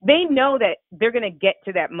 They know that they're going to get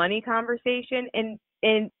to that money conversation, and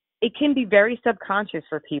it can be very subconscious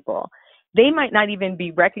for people. They might not even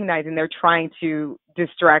be recognizing they're trying to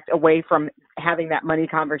distract away from having that money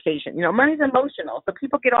conversation. Money's emotional, so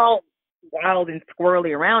people get all wild and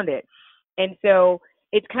squirrely around it. And so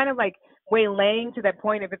it's kind of like waylaying to that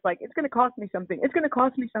point of, it's like, it's going to cost me something. It's going to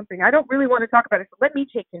cost me something. I don't really want to talk about it. So let me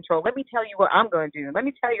take control. Let me tell you what I'm going to do. Let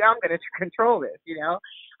me tell you how I'm going to control this,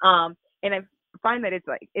 And I find that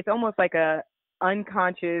it's almost like a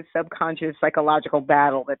unconscious, subconscious psychological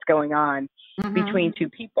battle that's going on between two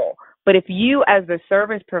people. But if you as the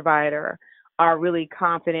service provider are really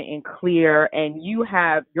confident and clear, and you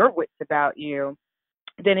have your wits about you,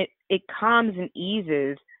 then it calms and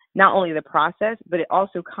eases not only the process, but it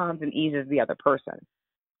also calms and eases the other person.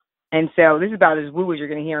 And so this is about as woo as you're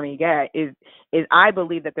going to hear me get, is I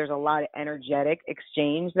believe that there's a lot of energetic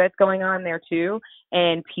exchange that's going on there too.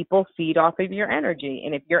 And people feed off of your energy.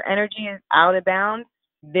 And if your energy is out of bounds,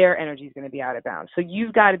 their energy is going to be out of bounds. So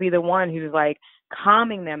you've got to be the one who's like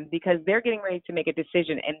calming them, because they're getting ready to make a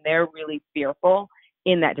decision and they're really fearful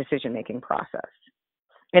in that decision-making process.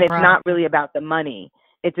 And it's not really about the money.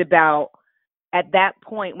 It's about at that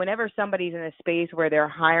point, whenever somebody's in a space where they're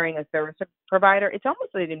hiring a service provider, it's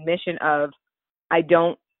almost an admission of, I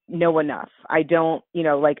don't know enough. I don't,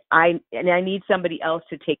 I need somebody else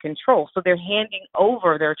to take control. So they're handing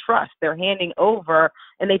over their trust. They're handing over,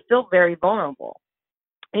 and they feel very vulnerable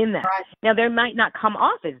in that. Right. Now, they might not come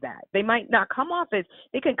off as that. They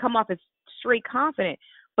can come off as straight confident,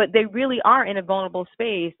 but they really are in a vulnerable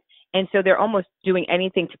space. And so they're almost doing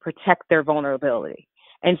anything to protect their vulnerability.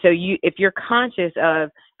 And so if you're conscious of,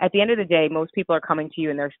 at the end of the day, most people are coming to you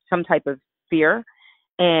and there's some type of fear.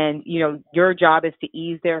 And, your job is to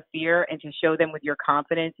ease their fear and to show them with your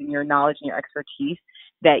confidence and your knowledge and your expertise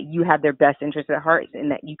that you have their best interests at heart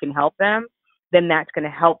and that you can help them. Then that's going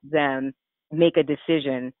to help them make a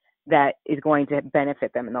decision that is going to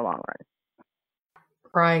benefit them in the long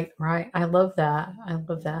run. Right. I love that.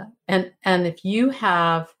 And if you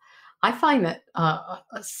have, I find that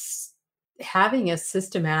having a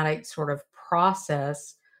systematic sort of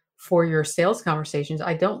process for your sales conversations,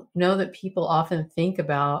 I don't know that people often think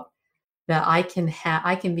about that I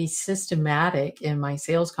can be systematic in my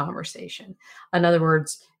sales conversation. In other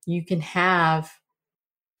words, you can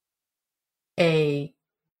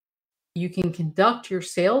conduct your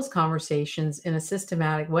sales conversations in a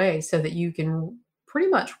systematic way so that you can pretty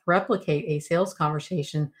much replicate a sales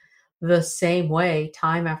conversation the same way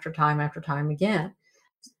time after time after time again.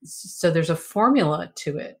 So there's a formula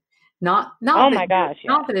to it. Not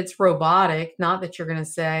that it's robotic, not that you're going to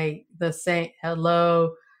say the same,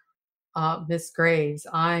 hello, Miss Graves,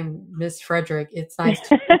 I'm Miss Frederick. It's nice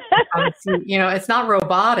to see you. It's not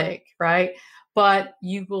robotic, right? But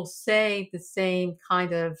you will say the same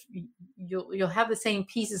kind of, you'll have the same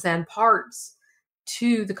pieces and parts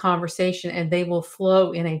to the conversation, and they will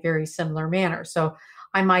flow in a very similar manner. So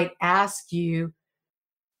I might ask you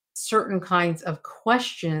certain kinds of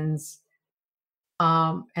questions,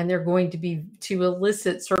 and they're going to be to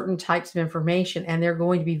elicit certain types of information, and they're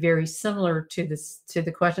going to be very similar to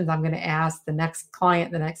the questions I'm going to ask the next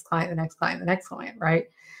client, right?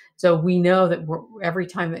 So we know that every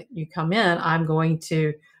time that you come in, you're going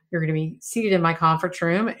to be seated in my conference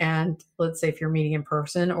room, and let's say if you're meeting in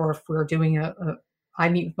person, or if we're doing I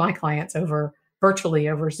meet with my clients virtually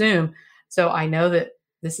over Zoom. So I know that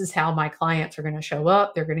this is how my clients are going to show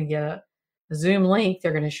up. They're going to get a Zoom link.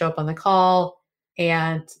 They're going to show up on the call,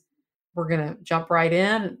 and we're going to jump right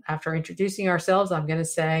in. After introducing ourselves, I'm going to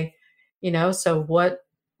say, so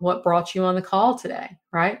what brought you on the call today,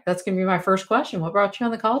 right? That's going to be my first question. What brought you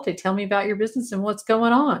on the call today? Tell me about your business and what's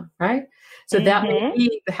going on, right? So that may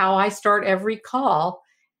be how I start every call.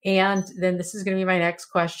 And then this is going to be my next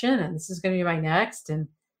question, and this is going to be my next. And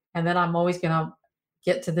then I'm always going to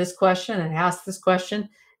get to this question and ask this question.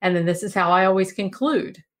 And then this is how I always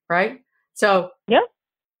conclude, right? So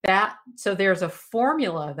so there's a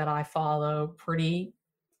formula that I follow pretty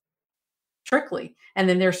strictly. And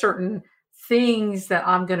then there's certain things that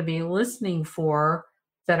I'm going to be listening for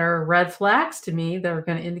that are red flags to me, that are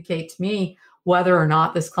going to indicate to me whether or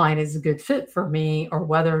not this client is a good fit for me, or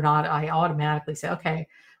whether or not I automatically say, okay,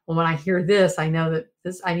 well, when I hear this, I know that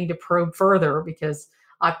I need to probe further, because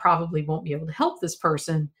I probably won't be able to help this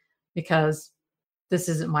person because this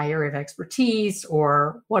isn't my area of expertise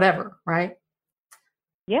or whatever, right?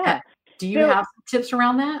 Yeah. Do you have some tips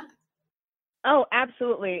around that? Oh,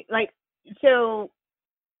 absolutely. So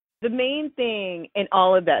the main thing in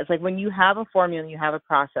all of that is when you have a formula, and you have a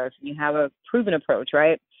process, and you have a proven approach,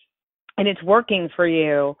 right? And it's working for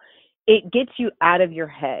you, it gets you out of your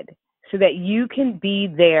head so that you can be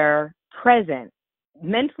there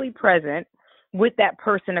mentally present with that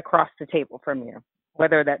person across the table from you,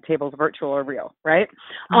 whether that table's virtual or real, right?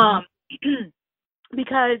 Mm-hmm.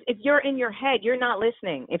 Because if you're in your head, you're not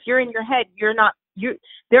listening. If you're in your head,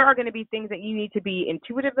 there are going to be things that you need to be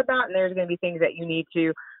intuitive about, and there's going to be things that you need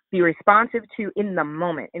to be responsive to in the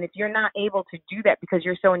moment. And if you're not able to do that because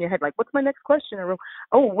you're so in your head, what's my next question? Or,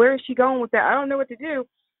 where is she going with that? I don't know what to do.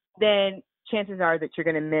 Then chances are that you're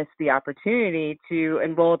going to miss the opportunity to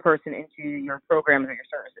enroll a person into your programs or your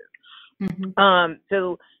services. Mm-hmm.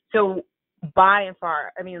 So by and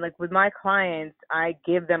far, with my clients, I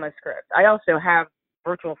give them a script. I also have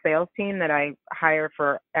virtual sales team that I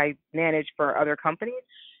manage for other companies,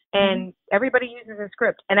 and everybody uses a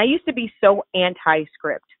script. And I used to be so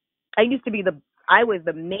anti-script. I was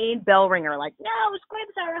the main bell ringer, no,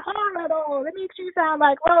 scripts are horrible. It makes you sound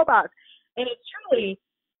like robots. And it's truly,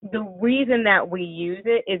 the reason that we use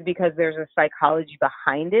it is because there's a psychology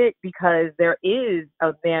behind it, because there is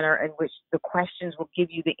a manner in which the questions will give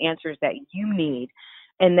you the answers that you need,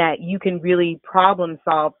 and that you can really problem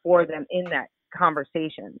solve for them in that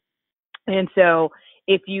conversation. And so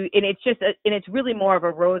it's really more of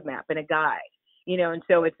a roadmap and a guide. and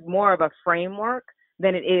so it's more of a framework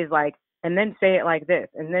than it is like, and then say it like this,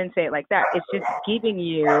 and then say it like that. It's just giving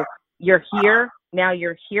you, you're here, now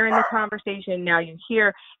you're here in the conversation, now you're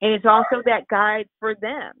here. And it's also that guide for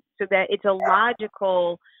them so that it's a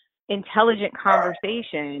logical, intelligent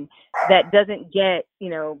conversation that doesn't get,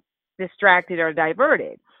 distracted or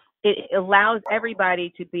diverted. It allows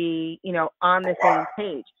everybody to be, on the same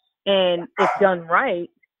page. And if done right,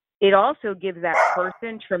 it also gives that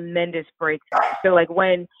person tremendous breakthrough. So like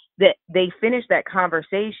when they finish that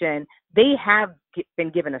conversation, they have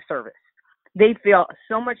been given a service. They feel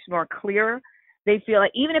so much more clear. They feel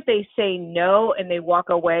like even if they say no and they walk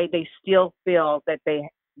away, they still feel that they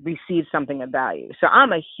received something of value. So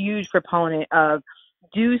I'm a huge proponent of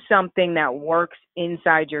do something that works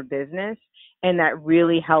inside your business and that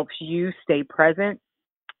really helps you stay present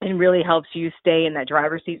and really helps you stay in that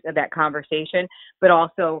driver's seat of that conversation, but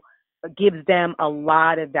also gives them a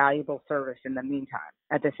lot of valuable service in the meantime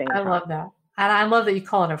at the same time. I love that. And I love that you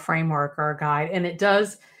call it a framework or a guide. And it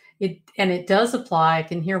does apply. I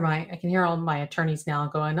can hear all my attorneys now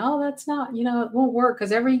going, oh, that's not, it won't work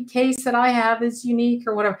because every case that I have is unique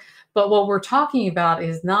or whatever. But what we're talking about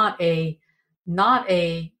is not a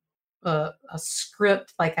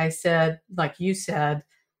script, like I said, like you said,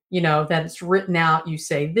 that it's written out. You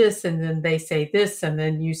say this, and then they say this, and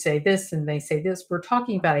then you say this, and they say this. We're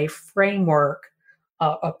talking about a framework,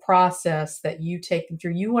 a process that you take them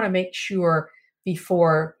through. You want to make sure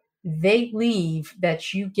before they leave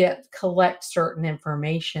that you collect certain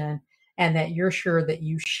information and that you're sure that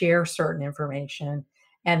you share certain information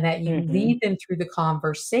and that you lead them through the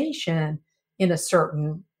conversation in a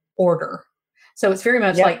certain order. So it's very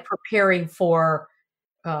much like preparing for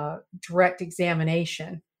direct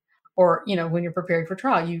examination, or, when you're preparing for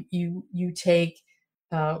trial, you take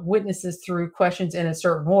witnesses through questions in a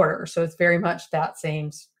certain order. So it's very much that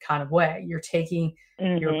same kind of way. You're taking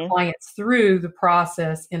your clients through the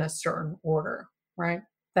process in a certain order, right?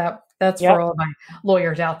 That's for all of my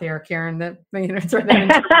lawyers out there, Karen, that, throw that in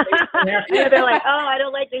there. They're like, oh, I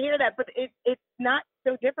don't like to hear that, but it's not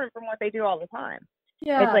so different from what they do all the time.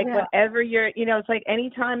 Yeah, it's like whenever you're, it's like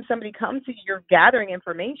anytime somebody comes to you, you're gathering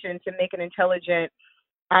information to make an intelligent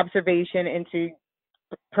observation and to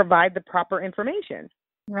provide the proper information.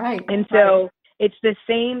 Right. And so it's the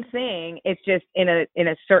same thing. It's just in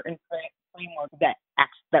a certain framework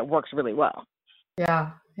that works really well.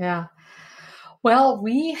 Yeah. Yeah. Well,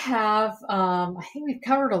 we have, I think we've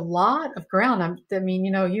covered a lot of ground. I mean,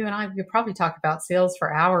 you and I could probably talk about sales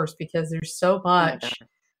for hours because there's so much,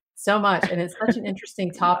 and it's such an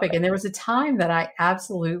interesting topic. And there was a time that I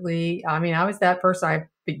was that person. I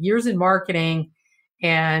spent years in marketing,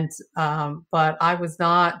 and but I was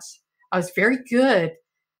very good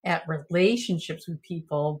at relationships with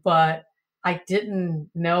people, but I didn't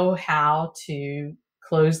know how to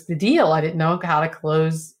close the deal. I didn't know how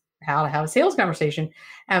to have a sales conversation.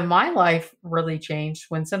 And my life really changed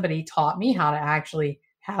when somebody taught me how to actually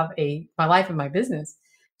my life and my business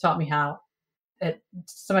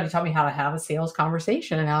somebody taught me how to have a sales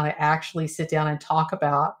conversation and how to actually sit down and talk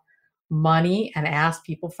about money and ask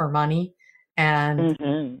people for money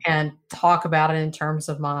and talk about it in terms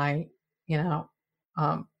of my,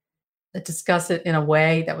 discuss it in a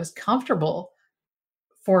way that was comfortable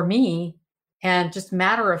for me and just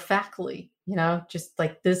matter of factly, just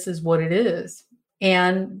like, this is what it is.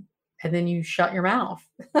 And then you shut your mouth.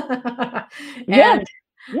 All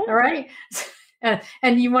right.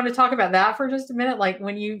 And you want to talk about that for just a minute? Like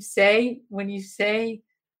when you say,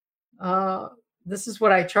 this is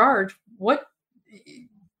what I charge,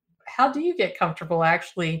 how do you get comfortable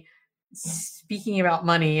actually speaking about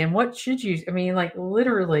money, and what should you, like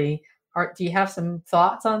literally, do you have some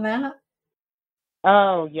thoughts on that?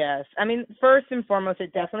 Oh, yes. First and foremost,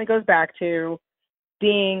 it definitely goes back to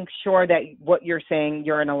being sure that what you're saying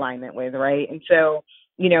you're in alignment with, right? And so,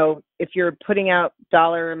 if you're putting out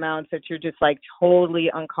dollar amounts that you're just like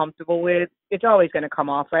totally uncomfortable with, it's always going to come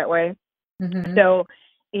off that way. Mm-hmm. So,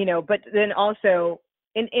 but then also,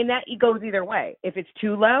 and that it goes either way. If it's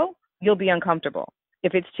too low, you'll be uncomfortable.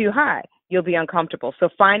 If it's too high, you'll be uncomfortable. So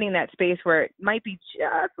finding that space where it might be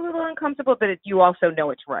just a little uncomfortable, but you also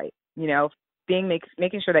know it's right,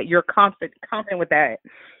 making sure that you're confident with that.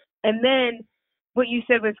 And then what you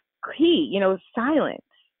said was key, silence.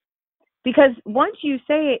 Because once you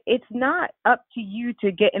say it, it's not up to you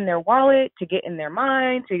to get in their wallet, to get in their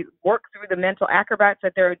mind, to work through the mental acrobats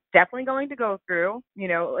that they're definitely going to go through.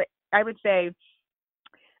 I would say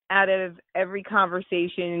out of every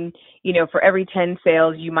conversation, for every 10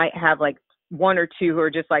 sales, you might have like one or two who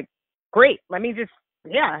are just like, great, let me just,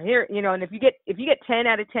 here, and if you get 10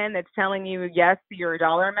 out of 10 that's telling you yes to your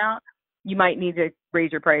dollar amount, you might need to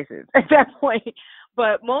raise your prices at that point.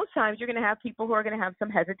 But most times you're going to have people who are going to have some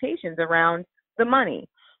hesitations around the money.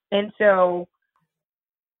 And so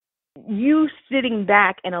you sitting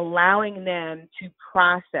back and allowing them to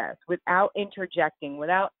process without interjecting,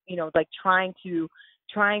 without, like trying to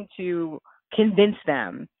convince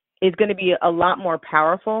them is going to be a lot more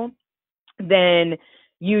powerful than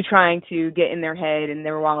you trying to get in their head and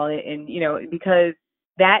their wallet. And, because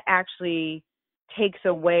that actually takes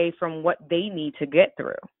away from what they need to get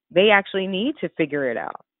through. They actually need to figure it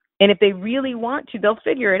out. And if they really want to, they'll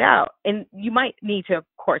figure it out. And you might need to, of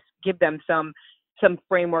course, give them some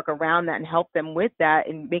framework around that and help them with that,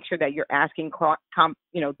 and make sure that you're asking,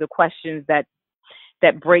 the questions that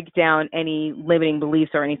break down any limiting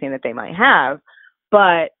beliefs or anything that they might have.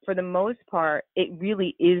 But for the most part, it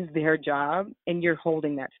really is their job, and you're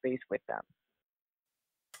holding that space with them.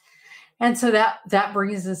 And so that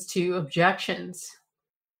brings us to objections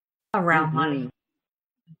around money.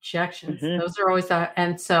 Objections. Those are always that.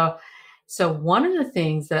 And so one of the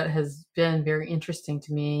things that has been very interesting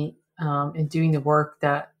to me in doing the work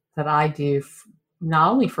that I do,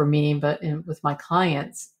 not only for me, but with my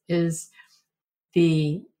clients, is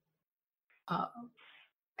the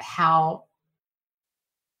how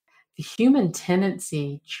the human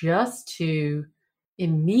tendency just to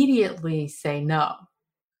immediately say no.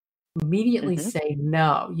 Say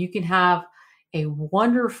no. You can have a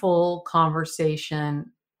wonderful conversation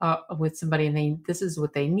with somebody, and this is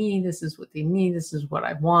what they need, this is what they need, this is what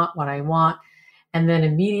I want. And then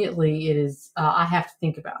immediately it is, I have to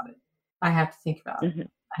think about it. I have to think about it.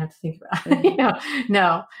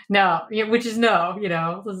 No, which is no,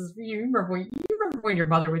 this is, you remember when your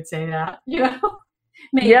mother would say that,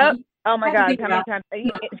 Maybe. Yep. Oh my God, how many times?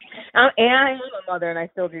 And I am a mother, and I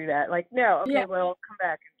still do that. Like, no, okay, well, come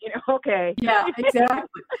back. Okay. Yeah,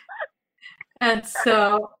 exactly. And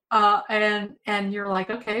so, and you're like,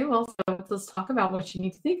 okay, well, so let's talk about what you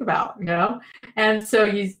need to think about, And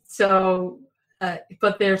so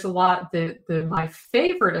but there's a lot. My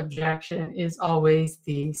favorite objection is always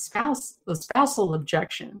the spousal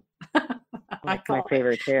objection. That's my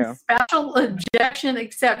favorite too. Spousal objection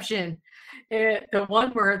exception. The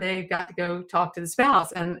one where they've got to go talk to the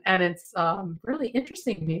spouse, and it's really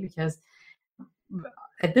interesting to me, because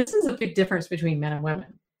this is a big difference between men and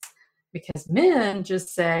women, because men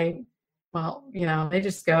just say, well, they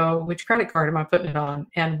just go, which credit card am I putting it on?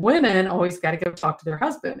 And women always got to go talk to their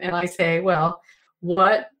husband. And I say, well,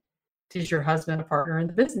 what is your husband a partner in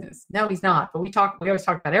the business? No, he's not. But we always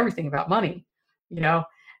talk about everything about money,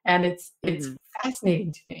 and it's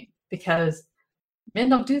fascinating to me, because men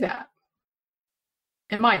don't do that.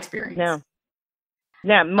 In my experience. No.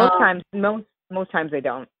 Yeah, most times they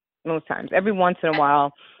don't. Most times. Every once in a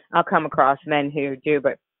while I'll come across men who do,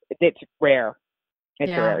 but it's rare.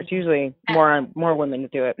 It's rare. It's usually more women who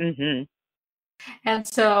do it. And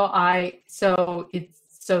so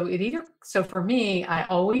for me, I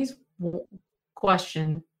always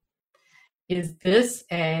question, is this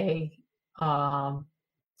a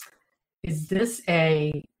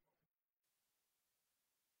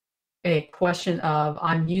question of,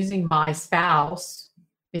 I'm using my spouse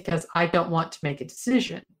because I don't want to make a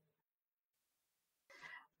decision?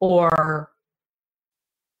 Or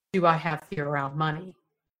do I have fear around money?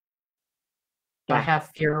 Do I have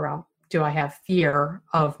fear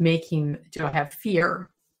of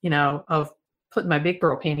putting my big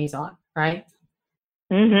girl panties on, right?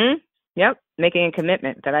 Yep. Making a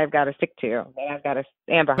commitment that I've got to stick to, that I've got to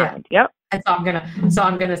stand behind. Yeah. Yep. And so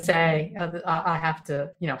I'm gonna say, I have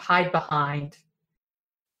to, hide behind.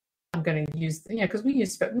 I'm gonna use, because we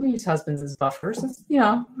use husbands as buffers. It's,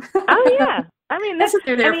 Oh yeah. I mean, that's what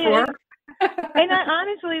they're there for. And I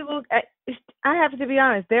honestly will. I have to be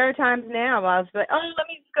honest. There are times now where I was like, oh, let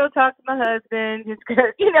me just go talk to my husband, just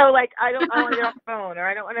because, like I want to get off the phone, or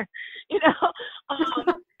I don't want to,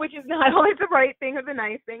 which is not always the right thing or the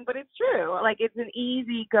nice thing, but it's true. Like, it's an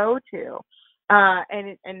easy go-to.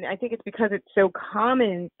 And I think it's because it's so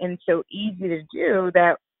common and so easy to do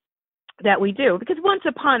that we do. Because once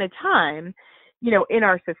upon a time, in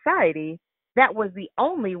our society, that was the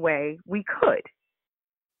only way we could,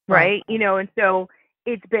 right? And so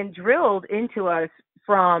it's been drilled into us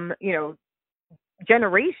from,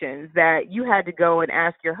 generations, that you had to go and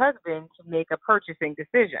ask your husband to make a purchasing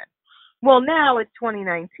decision. Well, now it's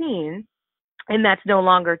 2019, and that's no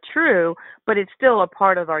longer true, but it's still a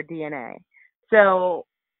part of our DNA. So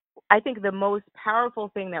I think the most powerful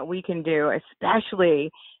thing that we can do,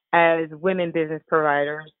 especially as women business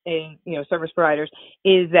providers and, service providers,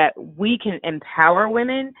 is that we can empower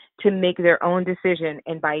women to make their own decision,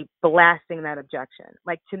 and by blasting that objection.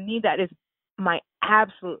 Like, to me, that is my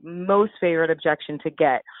absolute most favorite objection to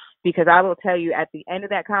get, because I will tell you at the end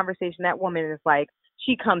of that conversation, that woman is like,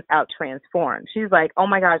 she comes out transformed. She's like, oh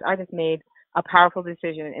my gosh, I just made a powerful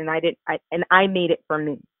decision, and I made it for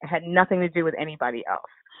me. It had nothing to do with anybody else.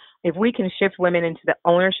 If we can shift women into the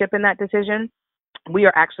ownership in that decision, we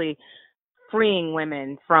are actually freeing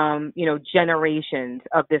women from, generations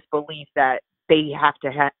of this belief that they have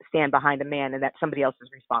to stand behind a man and that somebody else is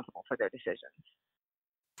responsible for their decisions.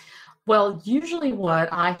 Well, usually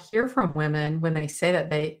what I hear from women when they say that,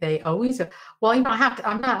 they always, well, I'm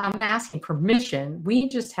not asking permission. We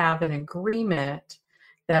just have an agreement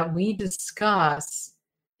that we discuss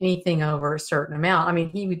anything over a certain amount. I mean,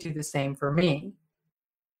 he would do the same for me.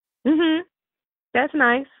 Mhm. That's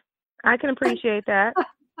nice. I can appreciate that.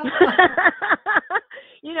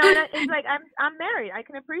 And it's like I'm married. I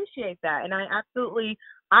can appreciate that, and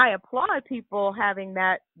I applaud people having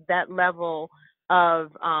that level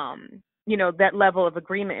of that level of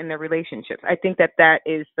agreement in their relationships. I think that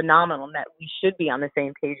is phenomenal, and that we should be on the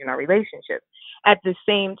same page in our relationships. At the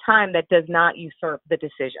same time, that does not usurp the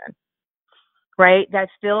decision, right? That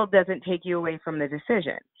still doesn't take you away from the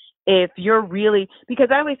decision. If you're really,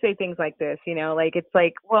 because I always say things like this, it's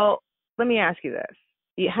like, well, let me ask you this.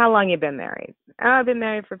 How long you been married? Oh, I've been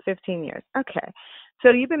married for 15 years. Okay. So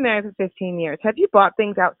you've been married for 15 years. Have you bought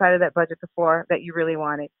things outside of that budget before that you really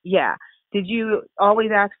wanted? Yeah. Did you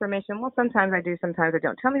always ask permission? Well, sometimes I do, sometimes I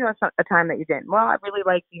don't. Tell me about a time that you didn't. Well, I really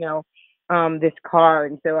like, this car,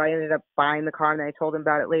 and so I ended up buying the car, and then I told him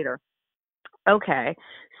about it later. Okay.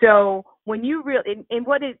 So when you really, and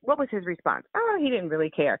what was his response? Oh, he didn't really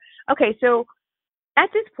care. Okay. So at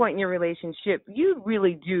this point in your relationship, you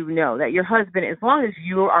really do know that your husband, as long as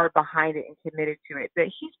you are behind it and committed to it, that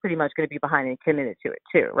he's pretty much going to be behind it and committed to it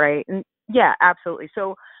too, right? And yeah, absolutely.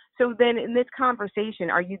 So then in this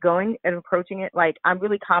conversation, are you going and approaching it like, I'm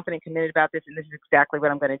really confident, committed about this, and this is exactly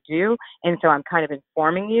what I'm going to do, and so I'm kind of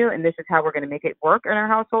informing you, and this is how we're going to make it work in our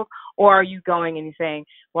household? Or are you going and you're saying,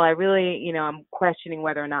 well, I really, I'm questioning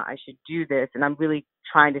whether or not I should do this, and I'm really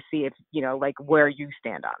trying to see if, like where you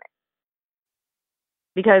stand on it?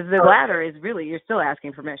 Because the latter is really, you're still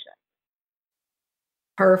asking permission.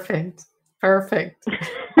 Perfect. I'm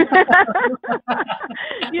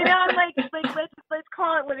like let's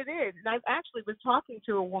call it what it is. And I actually was talking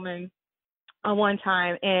to a woman one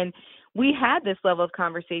time, and we had this level of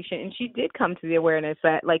conversation, and she did come to the awareness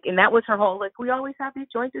that, and that was her whole, we always have these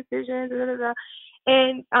joint decisions, blah, blah, blah.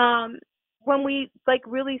 And when we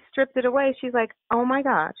really stripped it away, she's like, oh my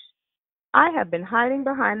gosh, I have been hiding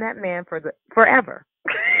behind that man forever.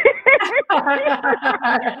 She's like,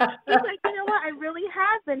 you know what? I really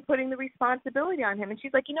have been putting the responsibility on him. And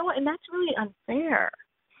she's like, you know what? And that's really unfair.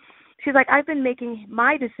 She's like, I've been making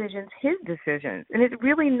my decisions his decisions, and it's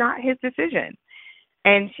really not his decision.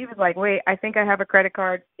 And she was like, wait, I think I have a credit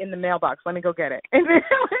card in the mailbox. Let me go get it. And then it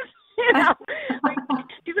was,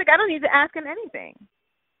 she's like, I don't need to ask him anything.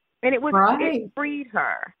 And it was, right. It freed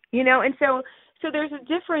her, and so there's a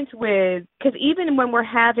difference because even when we're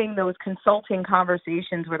having those consulting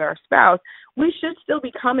conversations with our spouse, we should still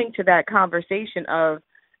be coming to that conversation of,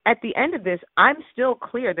 at the end of this, I'm still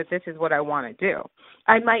clear that this is what I want to do.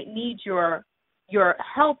 I might need your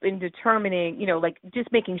help in determining,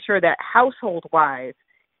 just making sure that household-wise,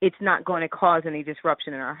 it's not going to cause any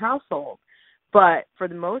disruption in our household. But for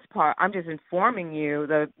the most part, I'm just informing you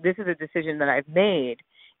that this is a decision that I've made,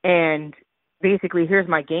 and basically here's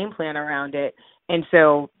my game plan around it. And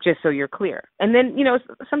so just so you're clear. And then,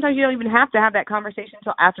 sometimes you don't even have to have that conversation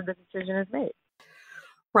until after the decision is made.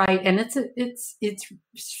 Right. And it's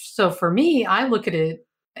so for me, I look at it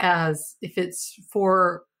as, if it's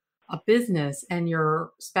for a business and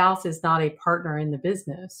your spouse is not a partner in the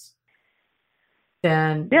business,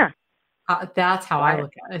 then that's how I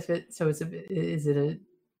look at it. Is it a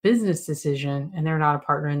business decision and they're not a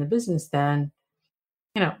partner in the business, then,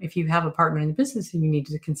 if you have a partner in the business and you need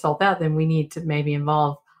to consult that, then we need to maybe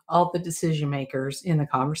involve all the decision makers in the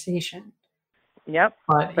conversation. Yep.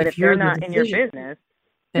 But if you're not in your business,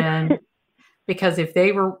 then because if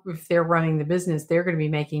they're running the business, they're going to be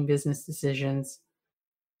making business decisions.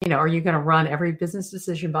 Are you going to run every business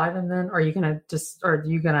decision by them then? Or are you going to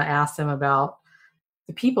ask them about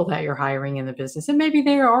the people that you're hiring in the business? And maybe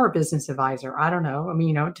they are a business advisor. I don't know. I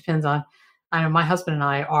mean, it depends on, I know my husband and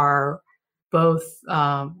I are both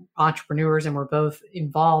entrepreneurs, and we're both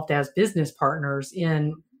involved as business partners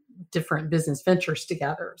in different business ventures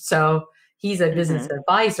together. So he's a business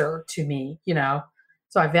advisor to me,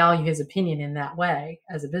 so I value his opinion in that way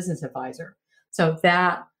as a business advisor. So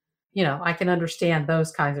that, I can understand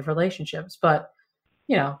those kinds of relationships, but,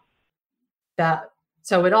 so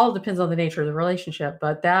it all depends on the nature of the relationship.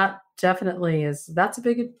 But that, definitely is. That's a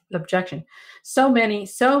big objection. So many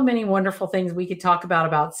wonderful things we could talk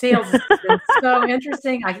about sales. It's been so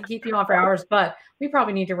interesting. I could keep you on for hours, but we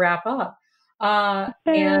probably need to wrap up. And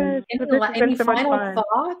any final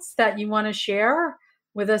thoughts that you want to share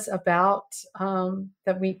with us about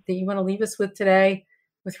that you want to leave us with today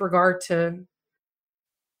with regard to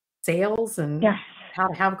sales and how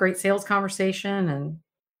to have a great sales conversation? And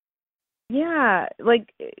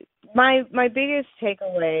like my biggest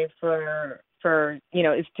takeaway for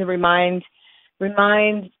is to remind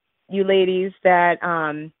you ladies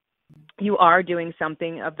that you are doing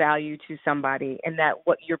something of value to somebody, and that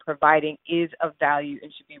what you're providing is of value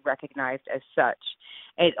and should be recognized as such.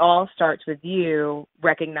 It all starts with you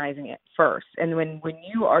recognizing it first. And when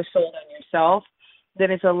you are sold on yourself,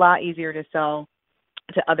 then it's a lot easier to sell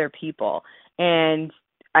to other people. And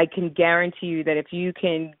I can guarantee you that if you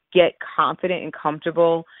can get confident and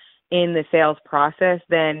comfortable in the sales process,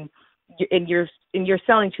 then you're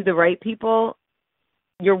selling to the right people,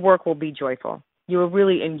 your work will be joyful. You will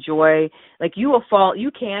really enjoy,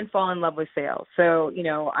 you can fall in love with sales. So,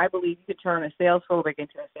 I believe you could turn a sales phobic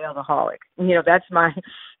into a salesaholic.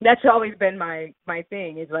 That's always been my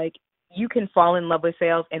thing, is you can fall in love with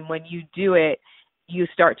sales. And when you do it, you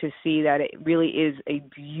start to see that it really is a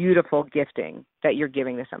beautiful gifting that you're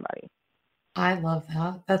giving to somebody. I love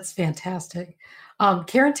that. That's fantastic.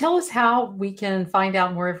 Karen, tell us how we can find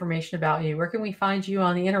out more information about you. Where can we find you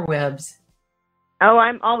on the interwebs? Oh,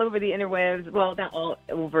 I'm all over the interwebs. Well, not all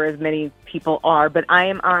over as many people are, but I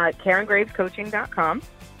am on KarenGravesCoaching.com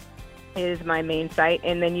is my main site.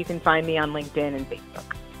 And then you can find me on LinkedIn and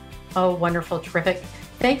Facebook. Oh, wonderful. Terrific.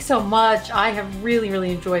 Thanks so much. I have really,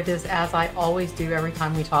 really enjoyed this, as I always do every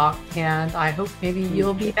time we talk. And I hope maybe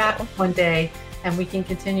you'll be back one day and we can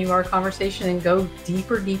continue our conversation and go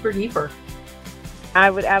deeper, deeper, deeper.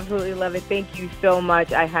 I would absolutely love it. Thank you so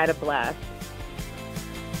much. I had a blast.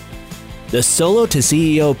 The Solo to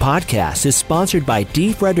CEO podcast is sponsored by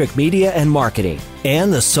D. Frederick Media and Marketing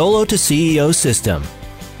and the Solo to CEO system.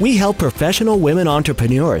 We help professional women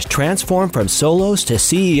entrepreneurs transform from solos to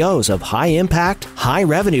CEOs of high-impact,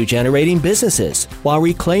 high-revenue generating businesses while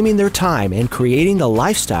reclaiming their time and creating the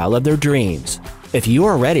lifestyle of their dreams. If you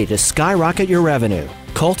are ready to skyrocket your revenue,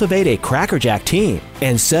 cultivate a crackerjack team,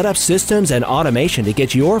 and set up systems and automation to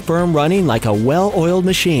get your firm running like a well-oiled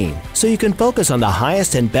machine so you can focus on the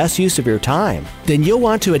highest and best use of your time, then you'll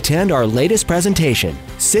want to attend our latest presentation,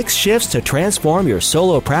 6 Shifts to Transform Your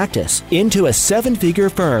Solo Practice into a 7-Figure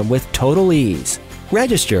Firm with Total Ease.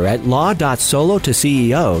 Register at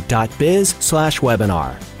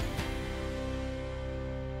law.solotoceo.biz/webinar.